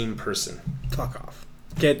the same person. Fuck off.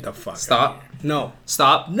 Get the fuck Stop. out of here. No.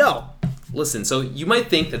 Stop. No. Listen, so you might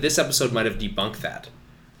think that this episode might have debunked that,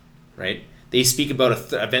 right? They speak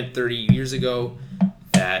about an event 30 years ago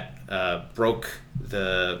that broke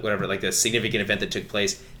the significant event that took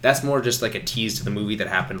place. That's more just like a tease to the movie that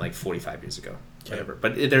happened like 45 years ago. Okay. Whatever.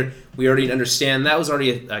 But we already understand, that was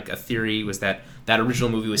already a theory, was that original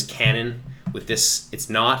movie was canon. With this, it's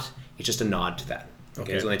not. It's just a nod to that.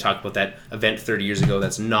 Okay. So when they talk about that event 30 years ago,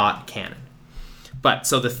 that's not canon. But,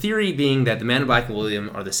 so the theory being that the Man in Black and William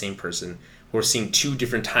are the same person, we're seeing two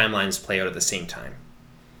different timelines play out at the same time.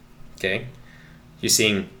 Okay? You're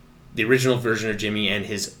seeing the original version of Jimmy and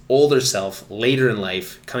his older self later in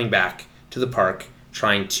life coming back to the park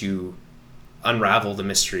trying to unravel the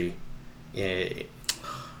mystery. Right?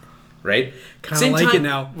 Kind of like it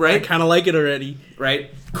now. Right? I kind of like it already. Right?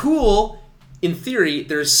 Cool. In theory,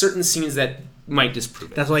 there's certain scenes that might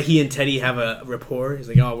disprove it. That's why he and Teddy have a rapport. He's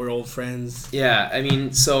like, oh, we're old friends. Yeah, I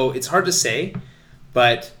mean, so it's hard to say,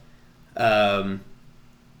 but again,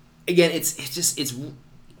 it's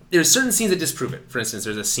there's certain scenes that disprove it. For instance,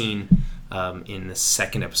 there's a scene in the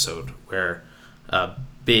second episode where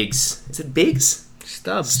Biggs, is it Biggs?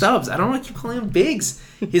 Stubbs. I don't know why I keep calling him Biggs.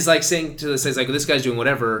 He's like saying to this, like, this guy's doing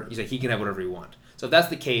whatever. He's like, he can have whatever he wants. So if that's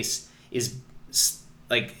the case, is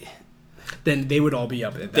like, then they would all be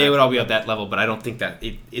up at that. They would all be up that level, but I don't think that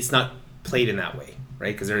it's not played in that way,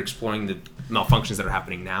 right? Because they're exploring the malfunctions that are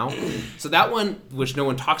happening now. So that one, which no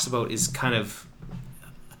one talks about, is kind of,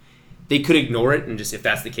 they could ignore it and just, if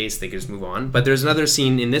that's the case, they could just move on. But there's another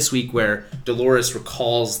scene in this week where Dolores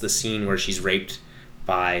recalls the scene where she's raped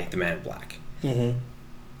by the Man in Black. Mm-hmm.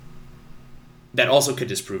 That also could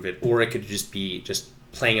disprove it, or it could just be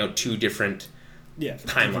playing out two different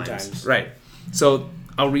timelines. Right. So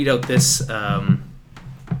I'll read out this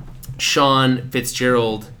Sean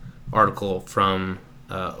Fitzgerald article from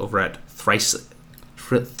over at Thrillist.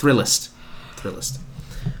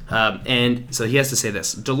 And so he has to say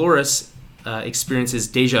this. Dolores experiences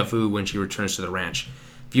deja vu when she returns to the ranch.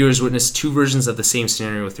 Viewers witness two versions of the same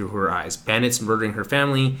scenario through her eyes: bandits murdering her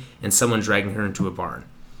family and someone dragging her into a barn.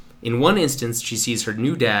 In one instance, she sees her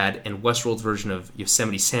new dad and Westworld's version of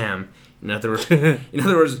Yosemite Sam. In other words,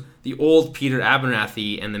 the old Peter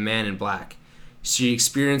Abernathy and the Man in Black. She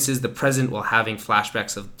experiences the present while having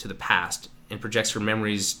flashbacks to the past and projects her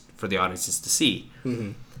memories for the audiences to see.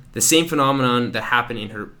 Mm-hmm. The same phenomenon that happened in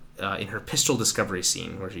her pistol discovery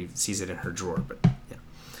scene, where she sees it in her drawer. But yeah,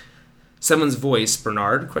 someone's voice: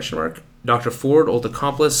 Bernard? ? Dr. Ford, old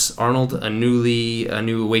accomplice. Arnold, a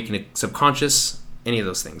new awakened subconscious. Any of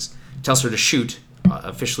those things tells her to shoot,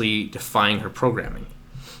 officially defying her programming.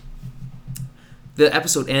 The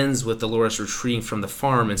episode ends with Dolores retreating from the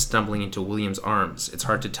farm and stumbling into William's arms. It's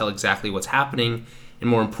hard to tell exactly what's happening, and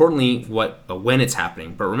more importantly, when it's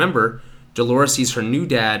happening. But remember, Dolores sees her new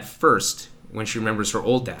dad first when she remembers her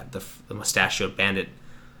old dad. The mustachioed bandit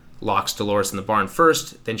locks Dolores in the barn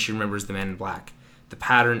first, then she remembers the Man in Black. The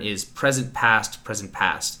pattern is present, past, present,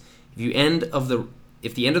 past.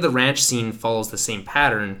 If the end of the ranch scene follows the same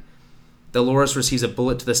pattern, Dolores receives a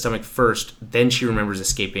bullet to the stomach first, then she remembers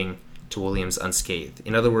escaping to Williams unscathed.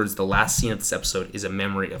 In other words, the last scene of this episode is a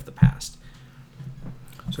memory of the past.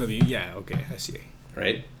 So I see.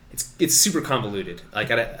 Right? It's super convoluted.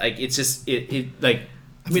 It's just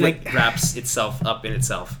wraps itself up in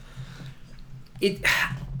itself.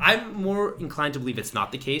 I'm more inclined to believe it's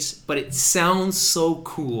not the case, but it sounds so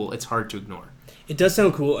cool. It's hard to ignore. It does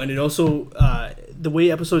sound cool, and it also the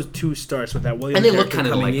way episode 2 starts with that William and they look kind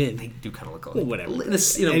of coming like in. They do kind of look like whatever.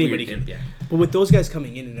 Anybody can. Yeah. But with those guys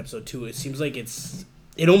coming in episode 2, it seems like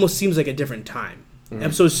it almost seems like a different time. Mm-hmm.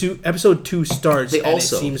 Episode 2 starts, it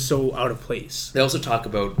seems so out of place. They also talk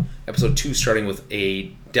about episode 2 starting with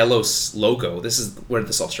a Delos logo. This is where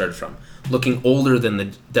this all started from. Looking older than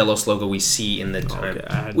the Delos logo we see in the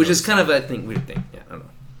time, which is kind of a weird thing. Yeah, I don't know.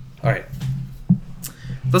 All right,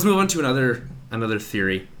 let's move on to another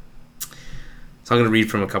theory. So I'm going to read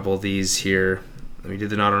from a couple of these here. We did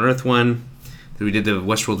the Not on Earth one. Then we did the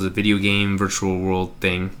Westworld as a video game, virtual world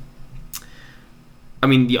thing. I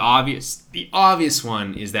mean, the obvious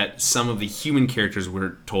one is that some of the human characters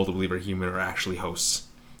we're told to believe are human are actually hosts,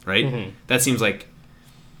 right? Mm-hmm. That seems like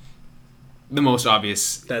the most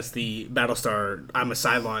obvious. That's the Battlestar I'm a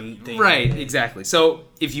Cylon thing. Right, exactly. So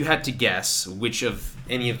if you had to guess which of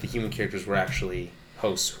any of the human characters were actually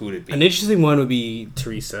hosts, who would it be? An interesting one would be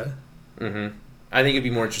Teresa. Mm-hmm. I think it'd be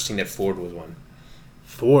more interesting that Ford was one.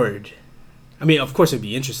 Ford? I mean, of course it'd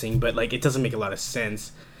be interesting, but it doesn't make a lot of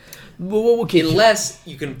sense. Unless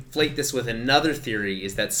you conflate this with another theory,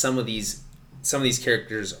 is that some of these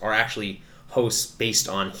characters are actually hosts based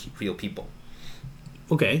on real people.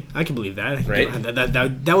 Okay, I can believe that. Right?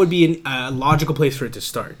 That would be a logical place for it to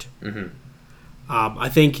start. Mm-hmm. I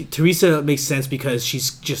think Teresa makes sense because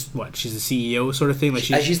she's just she's the CEO sort of thing. Like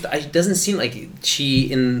she doesn't seem like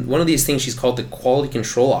she, in one of these things she's called the quality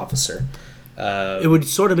control officer. It would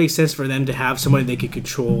sort of make sense for them to have somebody they could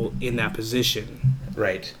control in that position.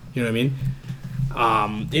 Right. You know what I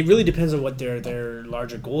mean? It really depends on what their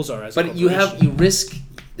larger goals are. But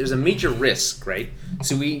there's a major risk, right?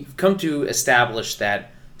 So we come to establish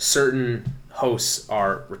that certain hosts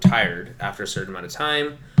are retired after a certain amount of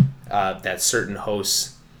time, that certain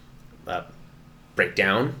hosts break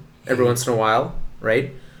down every once in a while,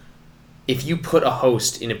 right? If you put a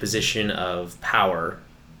host in a position of power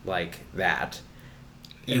like that,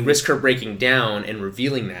 you risk her breaking down and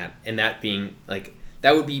revealing that, and that being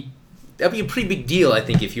that'd be a pretty big deal, I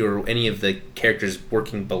think, if you were any of the characters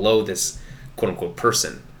working below this quote-unquote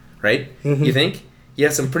person, right? Mm-hmm. You think? You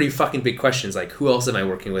have some pretty fucking big questions, like, who else am I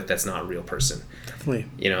working with that's not a real person? Definitely.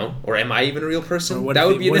 Or am I even a real person? What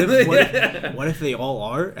if they all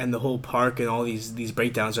are, and the whole park and all these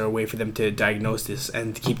breakdowns are a way for them to diagnose this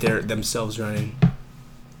and to keep themselves running?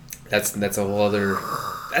 That's a whole other...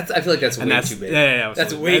 I feel like that's way too big. Yeah,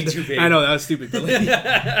 that's way too big. I know, that was stupid. But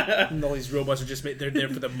and all these robots are just they're there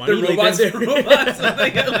for the money. The robots are robots.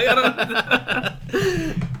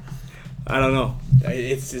 I don't know.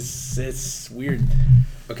 It's weird.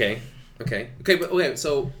 Okay.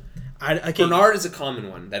 So Bernard is a common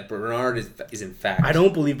one. That Bernard is in fact. I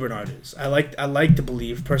don't believe Bernard is. I like to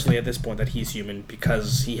believe personally at this point that he's human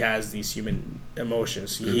because he has these human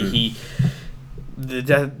emotions. Mm-hmm. The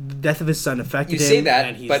death of his son affected him. You say that,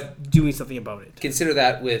 and he's but doing something about it. Consider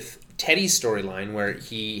that with Teddy's storyline, where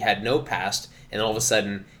he had no past, and all of a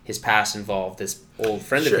sudden his past involved this old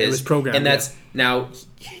friend of his. It was programmed, and that's now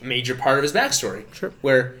a major part of his backstory. Sure.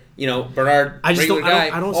 Where Bernard, I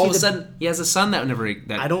don't all of a sudden he has a son that never.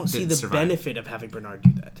 I don't see the benefit of having Bernard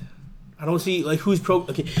do that. I don't see like who's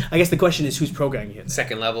Okay, I guess the question is who's programming it.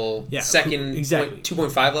 Second level. Yeah, Second. exactly.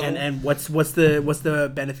 2.5 level. And what's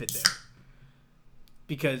the benefit there?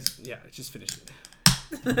 Because just finish it.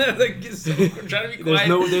 Like, I'm trying to be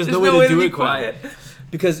quiet. There's no way to do it quiet.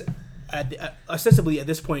 Because ostensibly at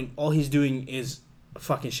this point, all he's doing is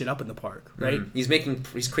fucking shit up in the park, right?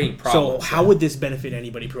 Mm-hmm. He's creating problems. So how would this benefit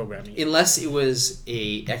anybody programming it? Unless it was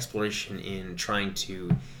a exploration in trying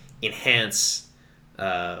to enhance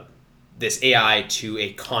this AI to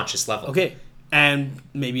a conscious level. Okay, and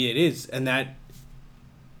maybe it is, and that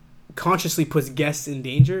consciously puts guests in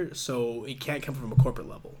danger, so it can't come from a corporate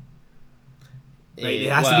level. Right?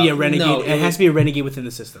 It has to be a renegade. No, it has to be a renegade within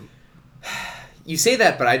the system. You say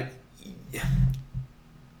that, but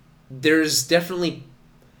there's definitely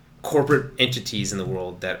corporate entities in the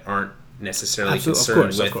world that aren't necessarily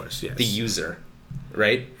concerned with the user,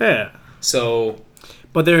 right? Yeah. So,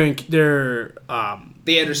 but they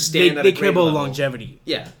understand. They care about longevity.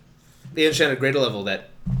 Yeah, they understand at a greater level that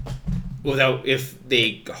if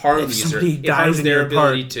they harm the user, it harms their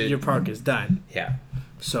ability to. Your park is done. Yeah.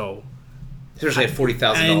 So, especially at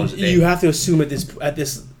 $40,000 a day, you have to assume at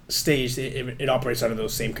this stage it operates under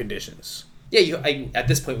those same conditions. Yeah, at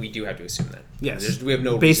this point we do have to assume that. Yes, we have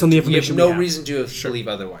no based on the information. We have no reason to believe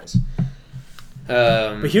otherwise.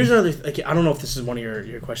 But here's another. I don't know if this is one of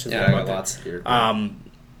your questions. Yeah, I got lots here.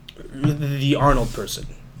 The Arnold person.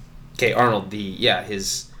 Okay, Arnold.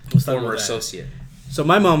 His former associate. So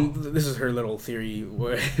my mom, this is her little theory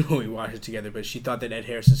when we watched it together, but she thought that Ed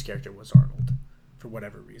Harris's character was Arnold for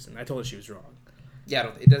whatever reason. I told her she was wrong. Yeah, I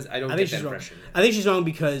don't get that impression. I think she's wrong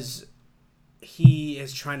because he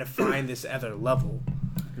is trying to find this other level,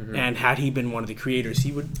 and had he been one of the creators,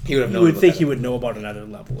 he would know about another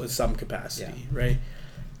level in some capacity, right?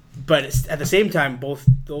 But at the same time, both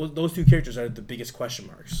those two characters are the biggest question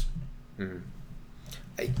marks.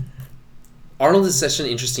 Mm-hmm. Arnold is such an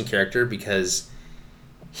interesting character because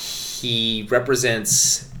he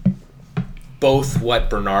represents both what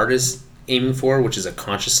Bernard is aiming for, which is a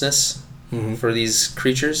consciousness for these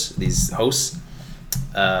creatures, these hosts,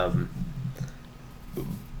 but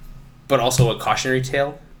also a cautionary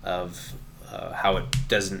tale of how it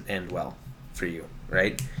doesn't end well for you,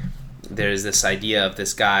 right? There's this idea of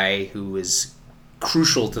this guy who is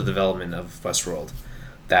crucial to the development of Westworld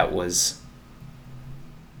that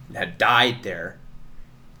had died there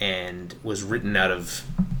and was written out of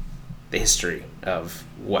the history of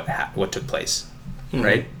what took place,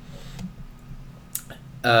 right?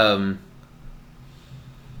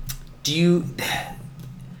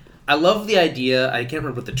 I love the idea. I can't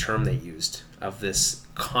remember what the term they used of this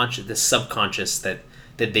subconscious that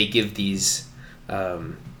they give these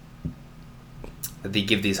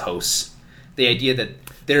hosts. The idea that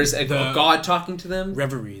there's a god talking to them.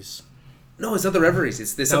 Reveries. No, it's not the reveries.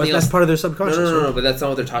 It's this. That's part of their subconscious. No, but that's not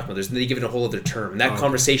what they're talking about. They give it a whole other term. And that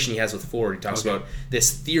conversation he has with Ford, he talks about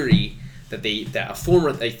this theory that a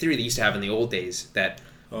theory they used to have in the old days that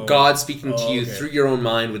God speaking to you through your own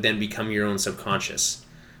mind would then become your own subconscious,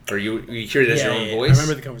 or you hear it as your own voice. I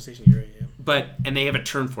remember the conversation. You're right. Yeah. And they have a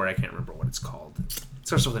term for it. I can't remember what it's called. It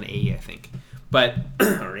starts with an A, I think,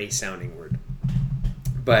 or a sounding word.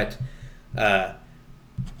 But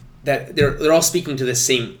that they're all speaking to the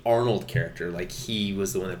same Arnold character, like he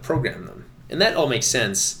was the one that programmed them, and that all makes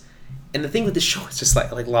sense. And the thing with the show is just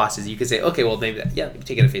like Lost is you could say, okay, well maybe you can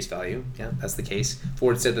take it at face value. Yeah, that's the case.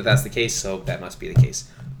 Ford said that that's the case, so that must be the case.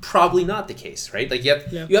 Probably not the case, right? Like you have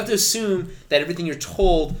to assume that everything you're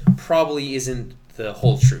told probably isn't the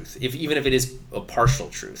whole truth, even if it is a partial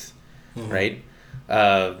truth, right?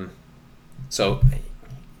 So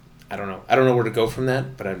I don't know. I don't know where to go from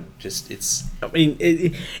that, but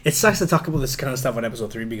it sucks to talk about this kind of stuff on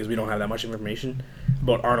episode 3 because we don't have that much information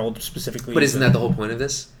about Arnold specifically. But isn't that the whole point of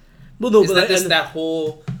this? Well, no, that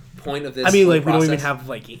whole point of this. I mean, like we don't even have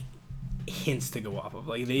like hints to go off of.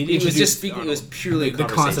 Like it was just speaking. Arnold. It was purely the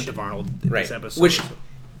concept of Arnold in this episode,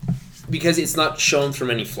 because it's not shown from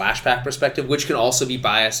any flashback perspective, which can also be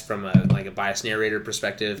biased from a biased narrator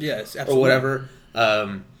perspective, yes, absolutely. Or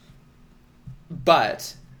whatever.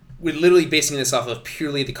 But we're literally basing this off of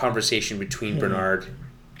purely the conversation between Bernard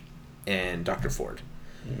and Dr. Ford.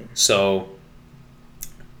 So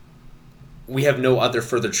we have no other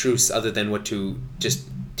further truths other than what to just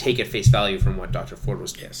take at face value from what Dr. Ford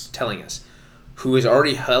was telling us. Who has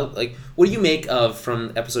already held, what do you make of,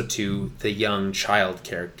 from episode 2, the young child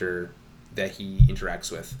character that he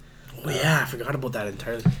interacts with? Oh yeah, I forgot about that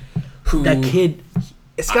entirely. That kid...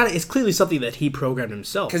 It's clearly something that he programmed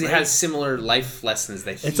himself. Because it has similar life lessons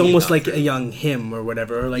that he... It's almost like a young him or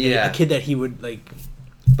whatever. Or like a kid that he would, like...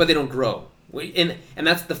 But they don't grow. And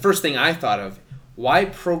that's the first thing I thought of.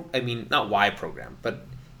 not why program, but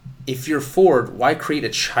if you're Ford, why create a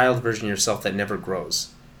child version of yourself that never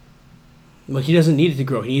grows? Well, he doesn't need it to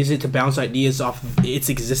grow. He needs it to bounce ideas off of its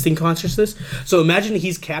existing consciousness. So imagine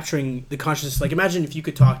he's capturing the consciousness. Like, imagine if you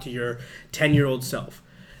could talk to your 10-year-old self,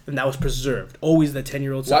 and that was preserved. Always the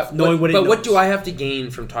 10-year-old self, knowing what it knows. But what do I have to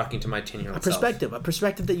gain from talking to my 10-year-old self? A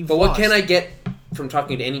perspective that you've But lost. what can I get from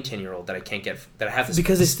talking to any 10-year-old that I can't get, that I have to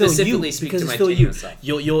because it's still you. specifically speak Because to it's my still 10-year-old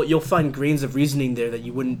you. self? You'll find grains of reasoning there that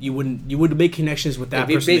you would make connections with that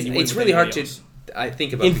person. That you It's with really hard anybody to, else. I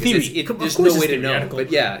think about In because theory. there's Of no course way it's to know. theoretical.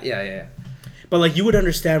 But yeah. But like you would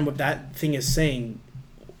understand what that thing is saying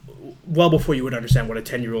well before you would understand what a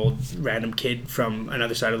 10-year-old random kid from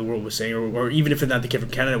another side of the world was saying, or even if not the kid from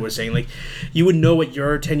Canada was saying. Like, you would know what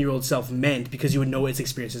your 10-year-old self meant because you would know its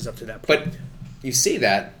experiences up to that point. But you say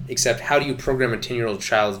that, except how do you program a 10-year-old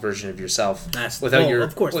child's version of yourself without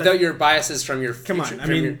your biases from your future? Come on, I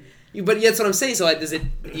mean, but that's what I'm saying. So like,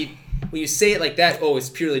 when you say it like that, it's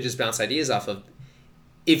purely just bounce ideas off of.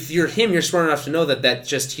 If you're him, you're smart enough to know that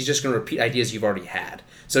he's just going to repeat ideas you've already had.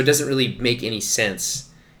 So it doesn't really make any sense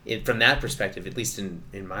from that perspective, at least in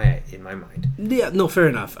my mind. Yeah, no, fair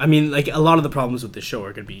enough. I mean, like, a lot of the problems with the show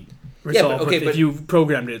are going to be resolved if you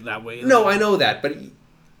programmed it that way. No, I know that, but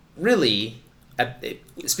really,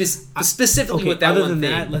 specifically with that one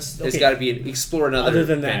thing, there's got to be explore another other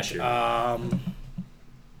than venture. That.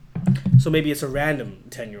 So maybe it's a random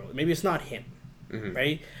 10-year-old. Maybe it's not him. Mm-hmm.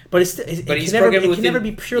 Right, but it can never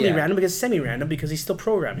be purely random because it's semi-random because he's still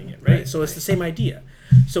programming it, right? So it's the same idea.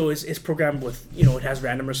 So it's programmed with, it has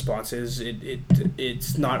random responses.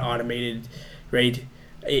 It's not automated, right?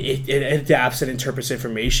 It adapts and interprets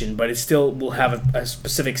information, but it still will have a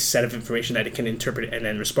specific set of information that it can interpret and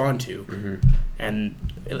then respond to. Mm-hmm. And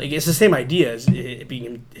like it's the same idea as it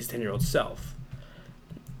being his 10-year-old self.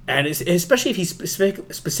 And especially if he's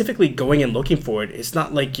specifically going and looking for it, it's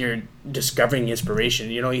not like you're discovering inspiration.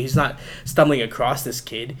 He's not stumbling across this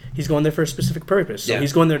kid. He's going there for a specific purpose. So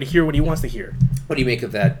he's going there to hear what he wants to hear. What do you make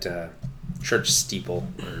of that church steeple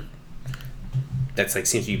that's like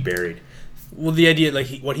seems to be buried? Well, the idea,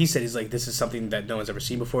 like what he said, is like this is something that no one's ever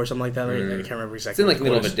seen before, or something like that. Right? I can't remember exactly. It's in like the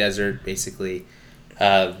middle of a desert, basically.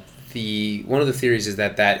 One of the theories is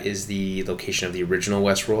that is the location of the original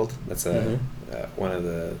Westworld. That's one of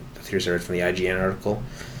the theories I read from the IGN article.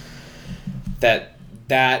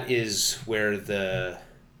 That is where the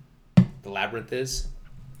labyrinth is.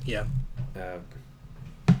 Yeah.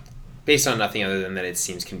 Based on nothing other than that, it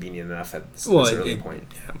seems convenient enough at this early point.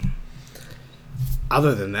 Yeah.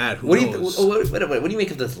 Other than that, who knows? What do you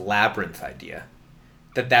make of this labyrinth idea?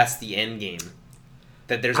 That's the end game.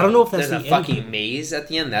 That there's I don't know if that's there's the a fucking maze at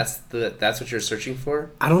the end. That's what you're searching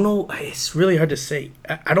for. I don't know. It's really hard to say.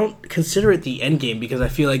 I don't consider it the end game because I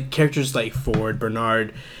feel like characters like Ford,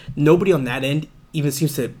 Bernard, nobody on that end even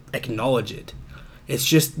seems to acknowledge it. It's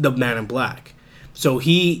just the Man in Black. So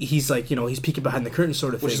he's like, he's peeking behind the curtain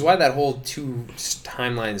sort of thing. Which is why that whole two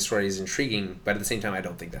timeline story is intriguing, but at the same time, I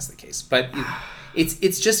don't think that's the case. But it's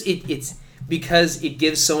because it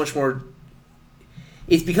gives so much more.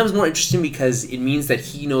 It becomes more interesting because it means that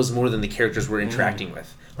he knows more than the characters we're interacting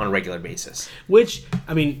with on a regular basis. Which,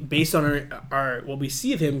 I mean, based on our what we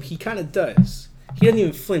see of him, he kind of does. He doesn't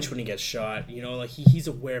even flinch when he gets shot. Like he's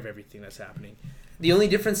aware of everything that's happening. The only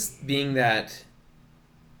difference being that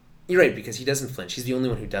you're right, because he doesn't flinch. He's the only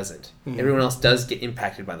one who doesn't. Mm-hmm. Everyone else does get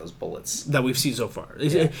impacted by those bullets that we've seen so far.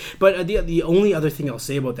 Yeah. But the only other thing I'll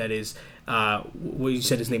say about that is, what you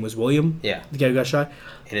said his name was William. Yeah, the guy who got shot.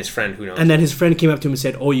 And his friend, who knows? And then his friend came up to him and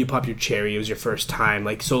said, "Oh, you popped your cherry. It was your first time.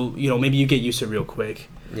 Like, so maybe you get used to it real quick."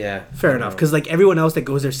 Yeah, fair enough. Because like everyone else that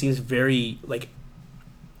goes there seems very like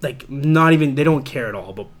not even, they don't care at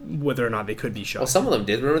all about whether or not they could be shot. Well, some of them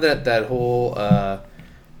did. Remember that whole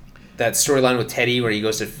that storyline with Teddy where he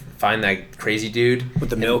goes to find that crazy dude with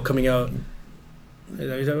the milk coming out. Is that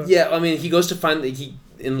what you're talking about? Yeah, I mean, he goes to find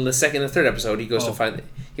in the second and third episode, he goes to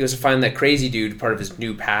find that crazy dude, part of his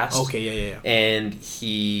new past. Okay, yeah. And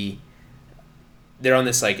they're on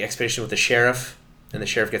this like expedition with the sheriff, and the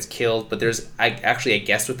sheriff gets killed. But there's actually a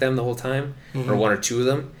guest with them the whole time, or one or two of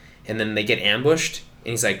them, and then they get ambushed,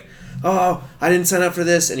 and he's like, "Oh, I didn't sign up for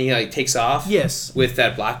this," and he like takes off. Yes. With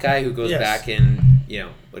that black guy who goes back and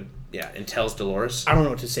and tells Dolores. I don't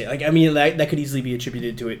know what to say. Like, I mean, that could easily be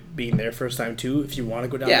attributed to it being their first time too. If you want to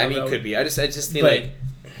go down. Yeah, I mean, it could be. I just feel like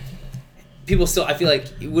people still. I feel like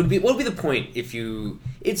what would be the point if you?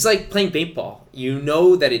 It's like playing paintball. You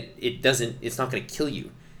know that it doesn't. It's not going to kill you.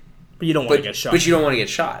 But you don't want to get shot. But you don't want to get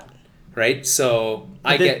shot, right? So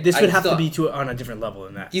this would have to be on a different level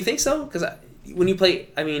than that. Do you think so? Because when you play,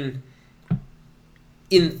 I mean,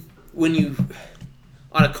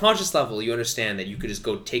 on a conscious level, you understand that you could just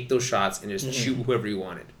go take those shots and just shoot whoever you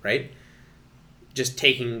wanted, right? Just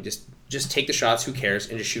take the shots, who cares,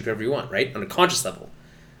 and just shoot whoever you want, right? On a conscious level.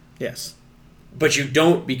 Yes. But you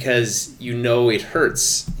don't, because you know it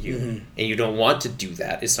hurts you, and you don't want to do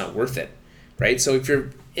that. It's not worth it, right? So if you're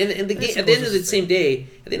in the game, at the end of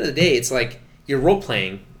the day, it's like you're role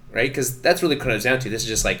playing, right? Because that's really what it comes down to. This is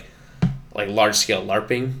just like large scale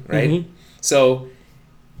LARPing, right? So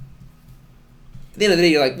at the end of the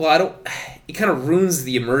day, you're like, well, it kind of ruins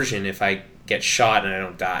the immersion if I get shot and I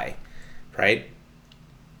don't die, right?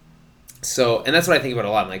 So, and that's what I think about a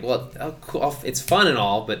lot. I'm like, well, cool, it's fun and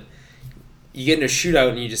all, but you get in a shootout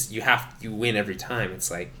and you win every time.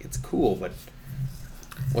 It's like, it's cool, but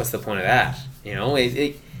what's the point of that? You know,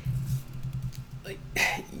 you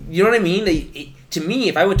know what I mean? To me,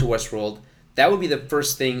 if I went to Westworld, that would be the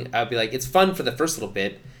first thing. I'd be like, it's fun for the first little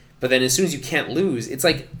bit, but then as soon as you can't lose, it's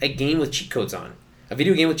like a game with cheat codes on. A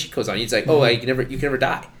video game with cheat codes on. It's like, you can never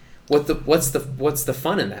die. What's the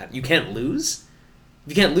fun in that? You can't lose.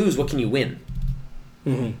 If you can't lose, what can you win?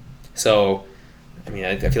 So, I mean,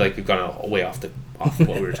 I feel like we've gone way off what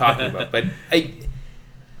we were talking about, but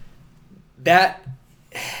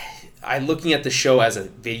looking at the show as a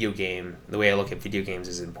video game, the way I look at video games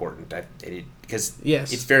is important. Because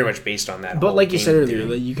it's very much based on that. But like you said earlier,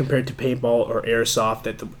 like you compared to paintball or airsoft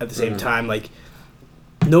at the same time, like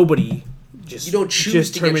nobody you don't choose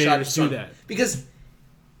to get shot do that, because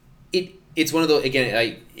it's one of those,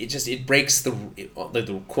 again, it breaks the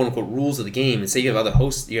quote unquote rules of the game. And say you have other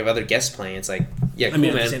hosts, you have other guests playing. It's like, yeah, cool,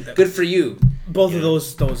 man, good for you. Both of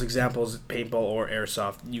those examples, paintball or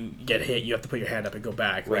airsoft, you get hit, you have to put your hand up and go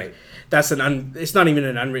back. Right. Like, that's it's not even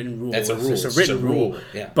an unwritten rule. That's a rule. It's a written rule.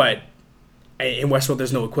 Yeah. But in Westworld,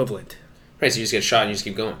 there's no equivalent. Right. So you just get shot and you just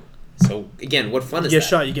keep going. So again, what fun is that? You get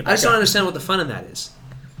shot, you get back I just don't up. understand what the fun in that is.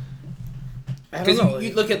 Because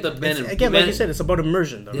you look at the man in... Again, like you said, it's about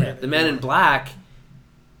immersion, though, right? The Man in Black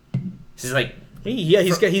is like...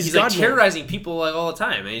 He's like terrorizing people like all the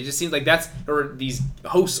time. And it just seems like these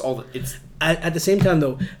hosts At the same time,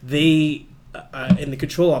 though, they and the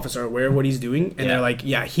control officer are aware of what he's doing, and they're like,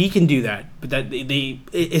 yeah, he can do that, but that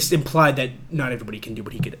it's implied that not everybody can do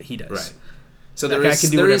what he does. Right. So there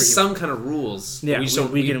is some kind of rules. Yeah, we just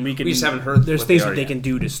haven't heard. There's things that they can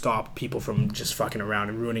do to stop people from just fucking around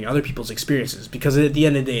and ruining other people's experiences, because at the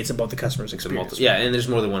end of the day, it's about the customer's experience. And there's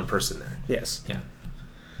more than one person there. Yes. Yeah.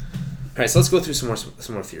 All right, so let's go through some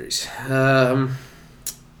more theories.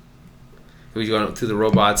 We go through the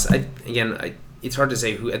robots. It's hard to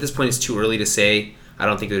say who. At this point, it's too early to say. I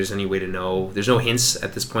don't think there's any way to know. There's no hints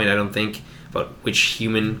at this point, I don't think, about which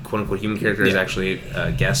human, quote unquote, human character is actually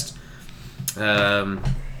guessed. The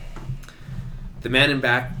Man in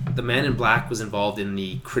Black was involved in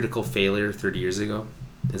the critical failure 30 years ago.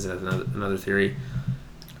 Is that another theory?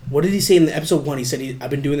 What did he say in episode 1? He said, I've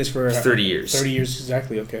been doing this for 30 years. 30 years,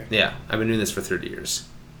 exactly, okay. Yeah, I've been doing this for 30 years.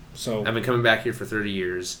 So I've been coming back here for 30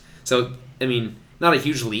 years. So, I mean, not a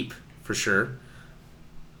huge leap, for sure.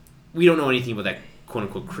 We don't know anything about that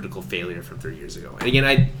quote-unquote critical failure from 30 years ago. And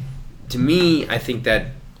again, to me, I think that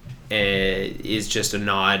is just a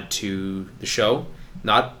nod to the show,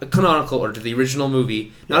 not a canonical, or to the original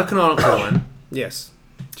movie, not a canonical one. Yes.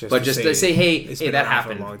 But just to say, hey, that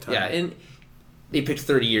happened. For a long time. Yeah, and they picked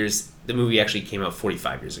 30 years. The movie actually came out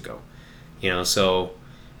 45 years ago. You know, so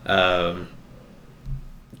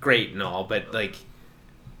great and all, but like,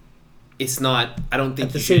 it's not. I don't think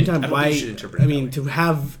at the same time. Why? You should interpret it that way. To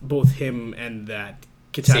have both him and that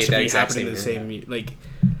catastrophe happen in the same like.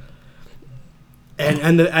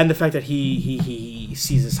 And the fact that he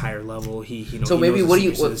sees this higher level, so maybe what do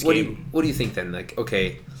you think then? Like,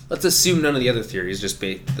 okay, let's assume none of the other theories.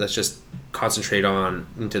 Let's just concentrate on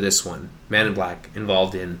into this one. Man in Black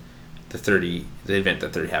involved in the event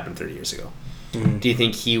that happened 30 years ago. Mm-hmm. Do you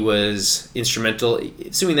think he was instrumental?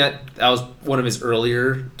 Assuming that was one of his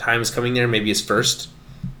earlier times coming there, maybe his first.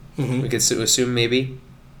 Mm-hmm. We could assume maybe.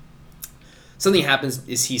 Something happens.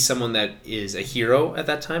 Is he someone that is a hero at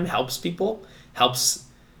that time? Helps people? Helps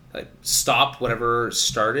stop whatever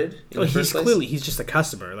started in the first place? Clearly he's just a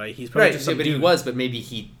customer. Like he's probably just some but dude. he was. But maybe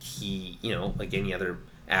he like any other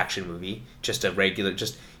action movie, just a regular,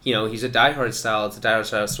 he's a Die Hard style. It's a Die Hard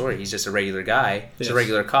style story. He's just a regular guy, just a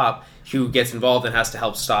regular cop who gets involved and has to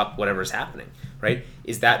help stop whatever's happening. Right?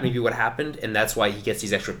 Is that maybe what happened, and that's why he gets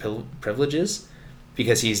these extra privileges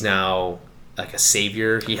because he's now like a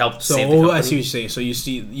savior. He helped save the company. I see what you're saying. So you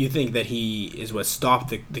think that he is what stopped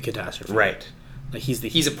the catastrophe, right? Like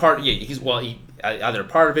he's a part. Yeah, either a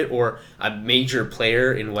part of it or a major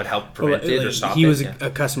player in what helped prevent it or stop it. He was a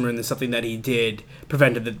customer, and something that he did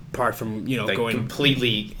prevented the part from like going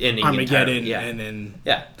completely ending Armageddon, entirely. and then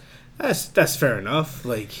Yeah. That's fair enough.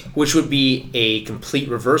 Like, which would be a complete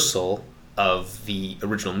reversal of the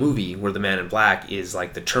original movie, where the Man in Black is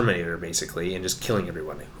like the Terminator basically, and just killing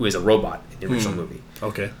everyone, who is a robot in the original movie.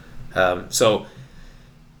 Okay. So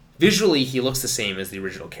visually, he looks the same as the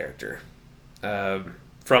original character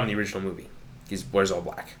from the original movie. He wears all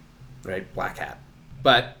black, right? Black hat,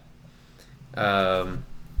 but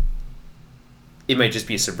it might just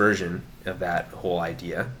be a subversion of that whole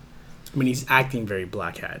idea. I mean, he's acting very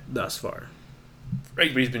Black Hat thus far.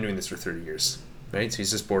 Right, but he's been doing this for 30 years, right? So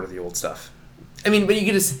he's just bored of the old stuff. I mean, but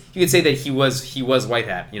you could say that he was White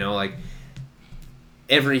Hat. You know, like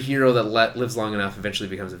every hero that lives long enough eventually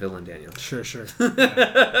becomes a villain. Daniel. Sure.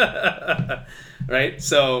 Right.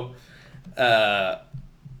 So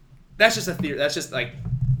that's just a theory. That's just like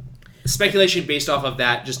speculation based off of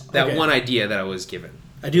that. Just that one idea that I was given.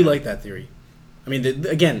 I do like that theory. I mean,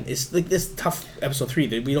 again, it's like this tough episode 3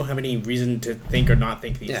 that we don't have any reason to think or not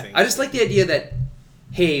think these things. I just like the idea that,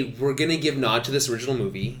 hey, we're going to give nod to this original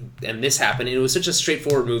movie, and this happened, and it was such a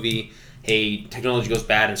straightforward movie. Hey, technology goes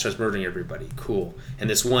bad and starts murdering everybody. Cool. And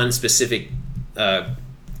this one specific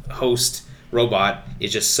host robot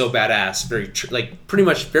is just so badass, pretty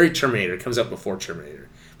much very Terminator. It comes up before Terminator.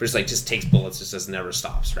 But just takes bullets, just never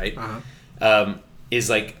stops, right? Uh-huh. Is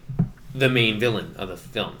like the main villain of the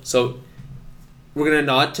film. So we're going to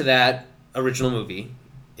nod to that original movie,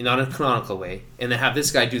 not in a canonical way, and then have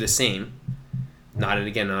this guy do the same, not in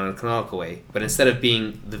a canonical way, but instead of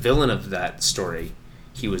being the villain of that story,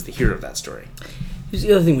 he was the hero of that story. Here's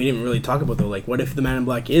the other thing we didn't really talk about, though. Like, what if the Man in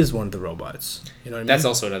Black is one of the robots? You know what I mean? That's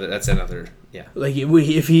also another, yeah. Like,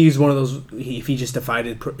 if he's one of those, if he just defied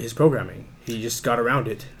his programming, he just got around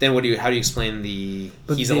it. Then how do you explain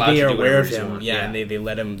he's allowed they to are do aware whatever of he him, wants? yeah, and they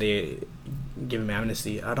let him, they give him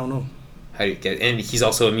amnesty. I don't know. How do you and he's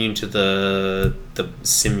also immune to the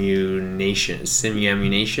simunitions.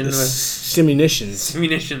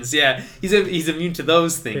 Simunitions, yeah. He's immune to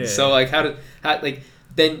those things. Yeah. So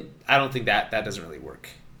then I don't think that doesn't really work.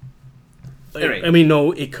 Right. I mean,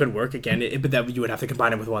 no, it could work again, but that you would have to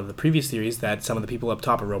combine it with one of the previous theories that some of the people up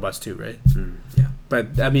top are robots too, right? Yeah.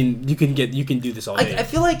 But I mean, you can do this all day. I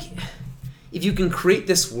feel like if you can create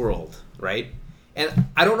this world, right? And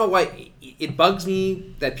I don't know why it bugs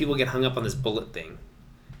me that people get hung up on this bullet thing,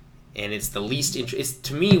 and it's it's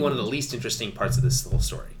to me one of the least interesting parts of this whole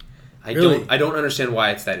story. I don't understand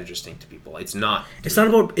why it's that interesting to people. It's not. It's not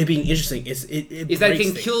about it being interesting. It's that it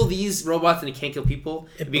can kill these robots and it can't kill people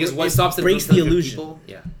because what stops them breaks from the killing illusion. People?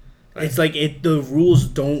 Yeah. Right. It's like the rules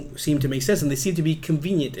don't seem to make sense, and they seem to be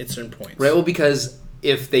convenient at certain points. Right. Well, because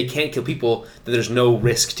if they can't kill people, then there's no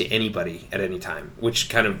risk to anybody at any time, which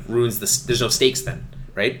kind of ruins there's no stakes then,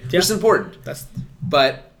 right? Yeah. Which is important.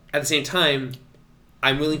 But at the same time,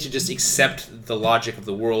 I'm willing to just accept the logic of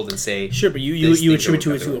the world and say, sure, but you attribute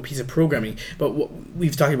to a piece of programming. But what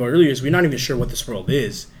we've talked about earlier is we're not even sure what this world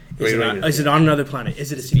is. Is it on another planet?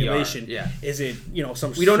 Is it a simulation? Yeah. Is it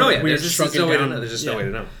some? We don't know yet. There's just no way to know. There's just no way to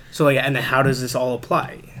know. So and then how does this all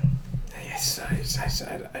apply? Yes, I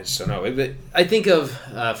just don't know. But I think of,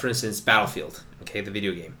 for instance, Battlefield. Okay, the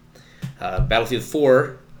video game. Battlefield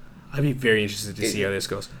 4. I'd be very interested to see how this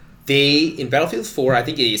goes. In Battlefield 4, I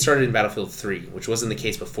think it started in Battlefield 3, which wasn't the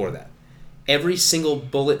case before that. Every single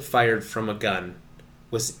bullet fired from a gun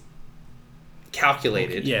was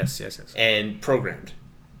calculated. Yes. And programmed.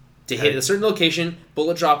 To hit a certain location,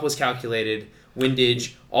 bullet drop was calculated,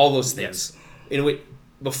 windage, all those things. Yes.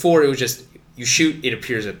 Before it was just you shoot, it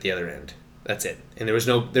appears at the other end. That's it. And there was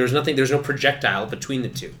no projectile between the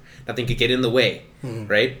two. Nothing could get in the way,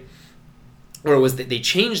 right? Or they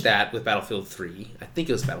changed that with Battlefield 3. I think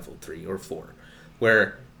it was Battlefield 3 or 4,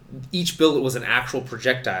 where each bullet was an actual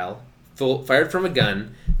projectile fired from a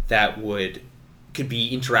gun that could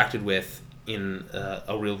be interacted with in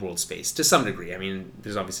a real world space to some degree. I mean,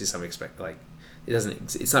 there's obviously some it's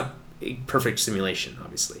not a perfect simulation,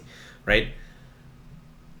 obviously, right?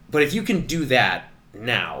 But if you can do that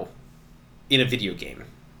now in a video game,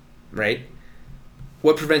 right?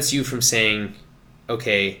 What prevents you from saying,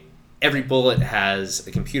 okay, every bullet has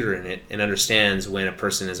a computer in it and understands when a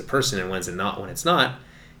person is a person and when it's not.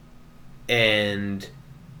 And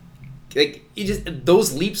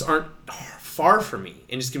those leaps aren't far from me.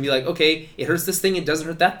 And just can be like, okay, it hurts this thing, it doesn't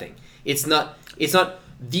hurt that thing. It's not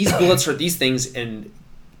these bullets hurt these things, and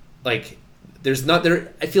I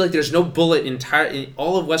feel like there's no bullet in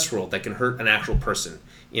all of Westworld that can hurt an actual person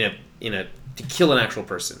to kill an actual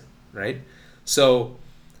person, right? So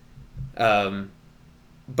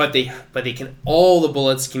but they can, all the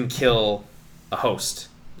bullets can kill a host.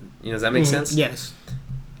 Does that make sense? Yes.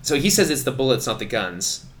 So he says it's the bullets, not the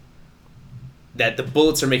guns. That the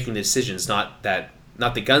bullets are making the decisions, not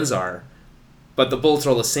the guns are, but the bullets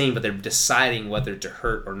are all the same, but they're deciding whether to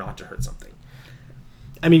hurt or not to hurt something.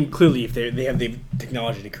 I mean, clearly, if they have the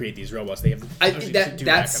technology to create these robots, they have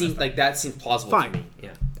that seems plausible to me.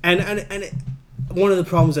 Yeah. And one of the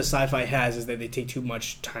problems that sci-fi has is that they take too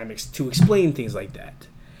much time to explain things like that.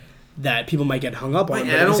 That people might get hung up on, but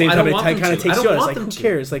at the same time, it kind of takes you out. It's like, who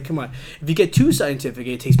cares? Like, come on. If you get too scientific,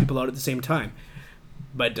 it takes people out at the same time.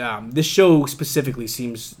 But this show specifically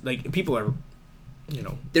seems like people are,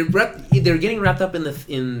 they're getting wrapped up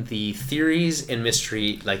in the theories and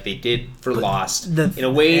mystery like they did for Lost in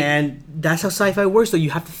a way. And that's how sci-fi works. Though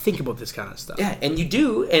you have to think about this kind of stuff. Yeah, and you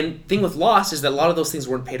do. And the thing with Lost is that a lot of those things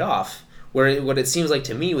weren't paid off. What it seems like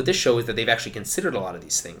to me with this show is that they've actually considered a lot of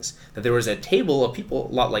these things. That there was a table of people,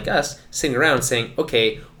 a lot like us, sitting around saying,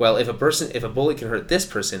 okay, well, if a bullet can hurt this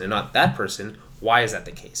person and not that person, why is that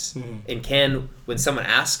the case? Mm-hmm. And when someone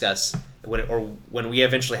asks us, when we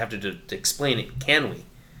eventually have to explain it, can we?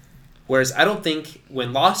 Whereas I don't think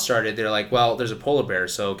when Lost started, they're like, well, there's a polar bear,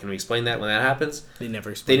 so can we explain that when that happens? They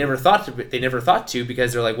never thought to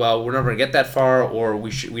because they're like, well, we're never gonna get that far, or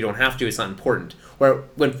we don't have to. It's not important. Where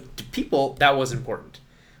when to people that was important.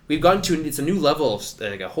 We've gotten to it's a new level of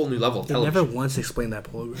a whole new level of they television. Never once explained that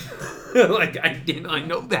polar bear. I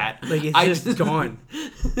know that. Like it's just gone.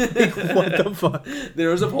 Like, what the fuck? There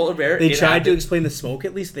was a polar bear. They tried to explain the smoke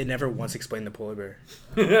at least. They never once explained the polar bear.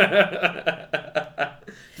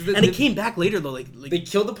 And it came back later though. Like they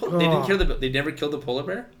killed the polar. They never killed the polar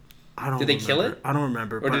bear. Did they kill it? I don't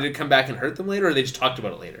remember. Or did it come back and hurt them later, or they just talked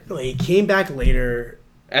about it later? No, it came back later.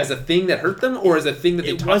 As a thing that hurt them, or as a thing that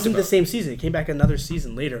they talked about? It wasn't the same season. It came back another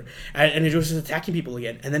season later, and it was just attacking people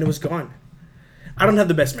again, and then it was gone. I don't have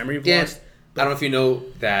the best memory of Lost. I don't know if you know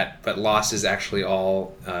that, but Lost is actually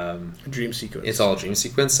all dream sequence. It's all a dream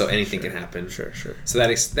sequence, so anything can happen. Sure. So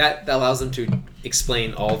that allows them to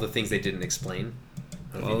explain all the things they didn't explain.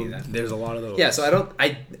 There's a lot of those. Yeah, so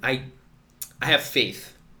I have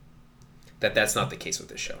faith that that's not the case with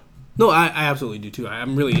this show. No, I absolutely do too.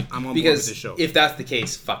 I'm on board with this show. If that's the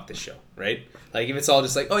case, fuck this show, right? Like if it's all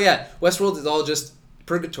just like, oh yeah, Westworld is all just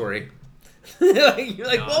purgatory. You're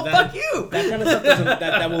like, fuck you. That kind of stuff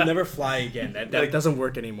that will never fly again. That doesn't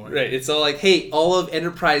work anymore. Right. It's all like, hey, all of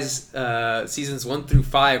Enterprise seasons 1 through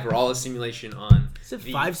 5 are all a simulation on. Is it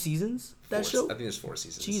 5 seasons? That show? I think there's 4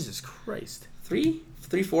 seasons. Jesus Christ. 3,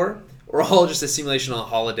 4. We're all just a simulation on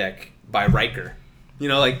holodeck by Riker.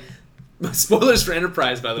 Spoilers for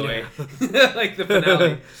Enterprise, by the way. Like the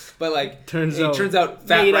finale, but turns out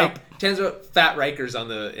Fat Riker's on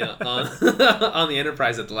the on the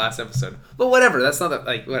Enterprise at the last episode. But whatever, that's not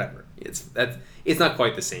whatever. It's not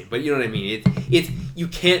quite the same. But you know what I mean. It's you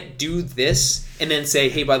can't do this and then say,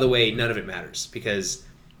 hey, by the way, none of it matters, because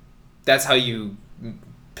that's how you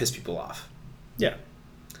piss people off. Yeah.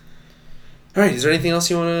 All right. Is there anything else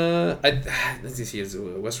you want to? Let's see.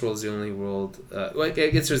 Westworld is the only world. I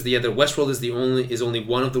guess there's the other. Westworld is only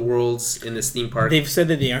one of the worlds in this theme park. They've said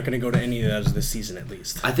that they aren't going to go to any of those this season, at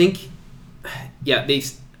least. I think. Yeah.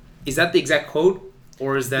 Is that the exact quote,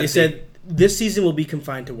 or is that they said this season will be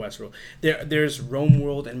confined to Westworld? There's Rome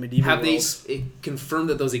World and Medieval World. Have they confirmed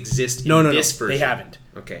that those exist in this version? They haven't.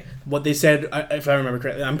 Okay. What they said, if I remember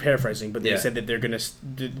correctly, I'm paraphrasing, but they said that they're going to...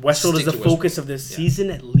 Westworld is the focus of this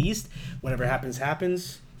season, at least. Whatever happens,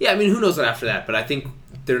 happens. Yeah, I mean, who knows what after that, but I think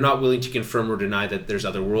they're not willing to confirm or deny that there's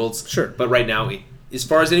other worlds. Sure. But right now, as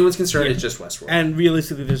far as anyone's concerned, it's just Westworld. And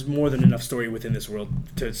realistically, there's more than enough story within this world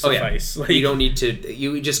to suffice. Oh, yeah. You don't need to...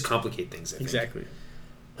 You just complicate things, I think. Exactly.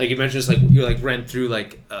 Like you mentioned, you ran through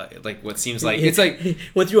like what seems like it's like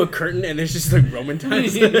went through a curtain and it's just like Roman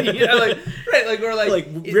times. Yeah, right, or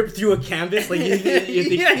rip through a canvas, like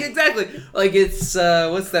yeah, exactly. Like it's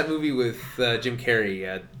what's that movie with Jim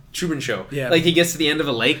Carrey, Truman Show? Yeah, like he gets to the end of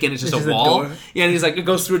a lake and it's just a wall. Yeah, and he's like it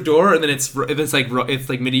goes through a door and then it's like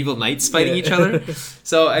medieval knights fighting each other.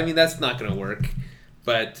 So I mean that's not going to work,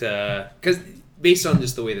 but because based on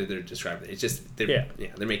just the way that they're describing it, it's just they're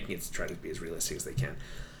making it try to be as realistic as they can.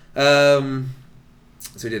 So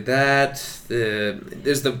we did that.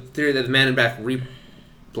 There's the theory that the Man in Black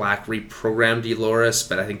reprogrammed Dolores,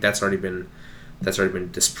 but I think that's already been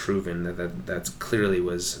disproven. That's clearly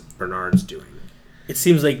was Bernard's doing. It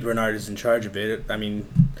seems like Bernard is in charge of it. I mean,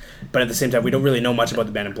 but at the same time, we don't really know much about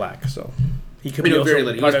the Man in Black, so he could be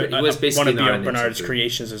also he was basically one of Bernard's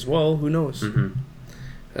creations as well. Who knows? Mm-hmm.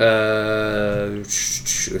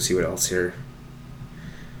 Let's see what else here.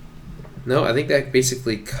 No, I think that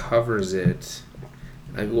basically covers it.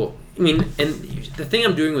 I mean, and the thing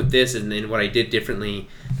I'm doing with this, and what I did differently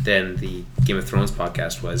than the Game of Thrones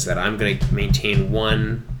podcast, was that I'm going to maintain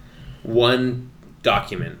one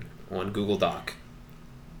document, one Google Doc,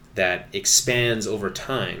 that expands over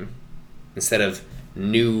time instead of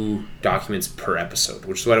new documents per episode,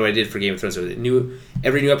 which is what I did for Game of Thrones. So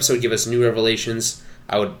every new episode would give us new revelations.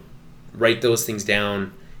 I would write those things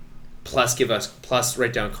down, plus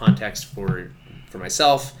write down context for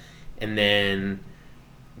myself, and then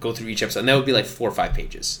go through each episode. And that would be like 4 or 5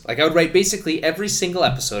 pages. Like I would write basically every single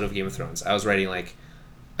episode of Game of Thrones. I was writing like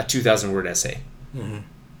a 2,000 word essay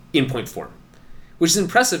in point form, which is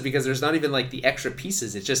impressive because there's not even like the extra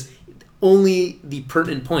pieces. It's just only the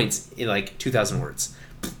pertinent points in like 2,000 words.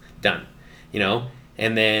 Done.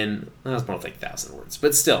 And then that was more like 1,000 words,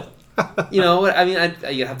 but still, I mean,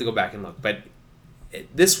 you have to go back and look. But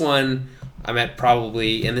this one, I'm at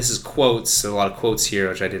probably, and this is quotes, so a lot of quotes here,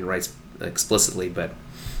 which I didn't write explicitly, but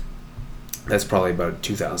that's probably about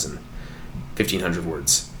 2,000, 1,500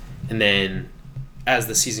 words. And then as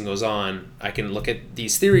the season goes on, I can look at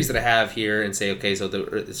these theories that I have here and say, okay, so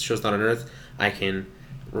the show's not on Earth. I can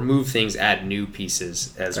remove things, add new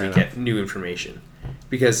pieces as we get new information.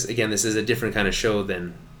 Because, again, this is a different kind of show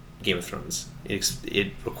than Game of Thrones.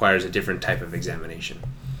 It requires a different type of examination.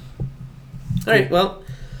 All right, well,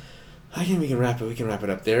 I think we can wrap it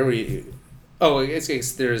up there. There's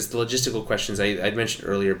the logistical questions I'd mentioned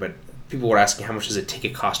earlier, but people were asking how much does a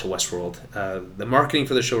ticket cost to Westworld. The marketing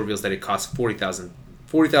for the show reveals that it costs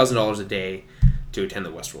 $40,000 a day to attend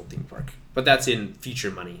the Westworld theme park. But that's in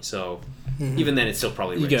future money, so even then it's still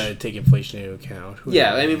probably rich. You gotta take inflation into account.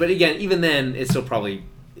 But again, even then it's still probably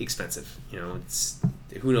expensive. It's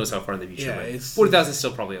who knows how far in the future. Yeah, $40,000 is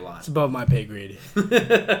still probably a lot. It's above my pay grade.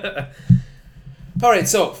 All right,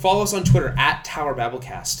 so follow us on Twitter at Tower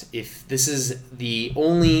Babblecast. If this is the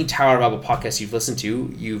only Tower Babble podcast you've listened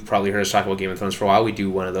to, you've probably heard us talk about Game of Thrones for a while. We do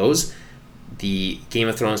one of those, the Game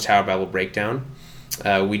of Thrones Tower Babble breakdown.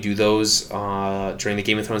 We do those during the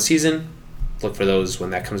Game of Thrones season. Look for those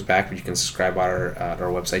when that comes back. You can subscribe on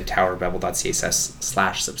our website,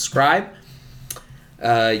 towerbabble.ca/subscribe.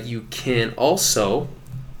 You can also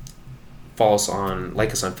follow us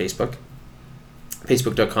like us on Facebook,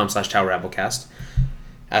 facebook.com/towerbabblecast.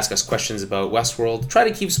 Ask us questions about Westworld. Try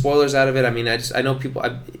to keep spoilers out of it. I mean, I know people.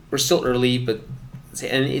 We're still early, but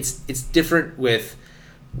it's different with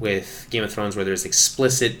Game of Thrones where there's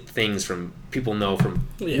explicit things from people know from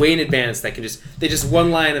way in advance that can just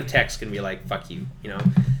one line of text can be like fuck you,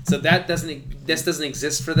 So this doesn't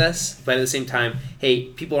exist for this. But at the same time, hey,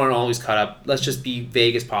 people aren't always caught up. Let's just be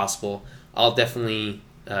vague as possible. I'll definitely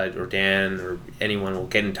or Dan or anyone will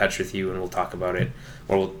get in touch with you and we'll talk about it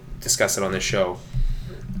or we'll discuss it on the show.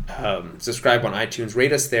 Subscribe on iTunes,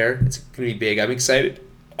 rate us there. It's going to be big. I'm excited.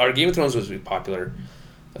 Our Game of Thrones was popular.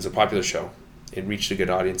 It was a popular show. It reached a good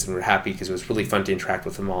audience, and we're happy because it was really fun to interact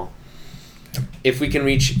with them all. If we can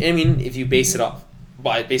if you base it off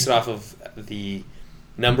of the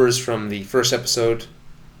numbers from the first episode,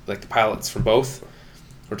 like the pilots from both,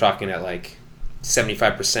 we're talking at like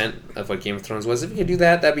 75% of what Game of Thrones was. If you could do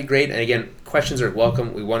that, that'd be great. And again, questions are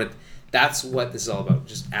welcome. That's what this is all about,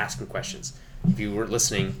 just asking questions. If you were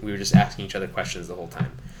listening, we were just asking each other questions the whole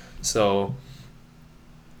time. So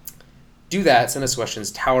do that. Send us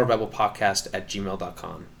questions,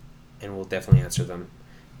 towerbabblepodcast@gmail.com, and we'll definitely answer them.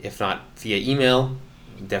 If not via email,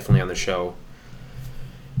 definitely on the show.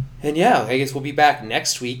 And yeah, I guess we'll be back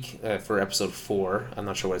next week for episode 4. I'm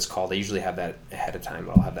not sure what it's called. I usually have that ahead of time,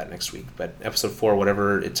 but I'll have that next week. But episode 4,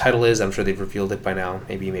 whatever its title is, I'm sure they've revealed it by now.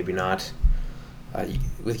 Maybe not.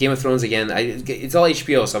 With Game of Thrones, again, it's all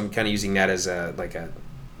HBO, so I'm kind of using that as a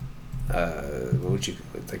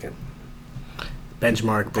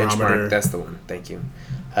benchmark, barometer. That's the one. Thank you.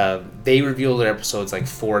 They reveal their episodes like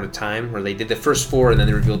 4 at a time, where they did the first 4 and then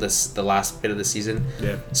they revealed the last bit of the season.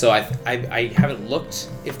 Yeah. So I haven't looked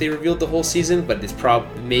if they revealed the whole season, but it's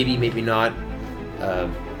maybe not.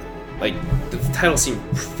 Like the title seemed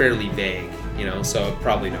fairly vague, so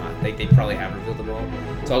probably not. They probably have revealed them all.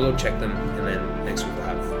 So I'll go check them, and then next week we'll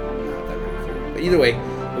have that ready for you. But either way,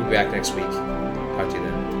 we'll be back next week. Talk to you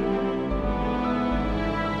then.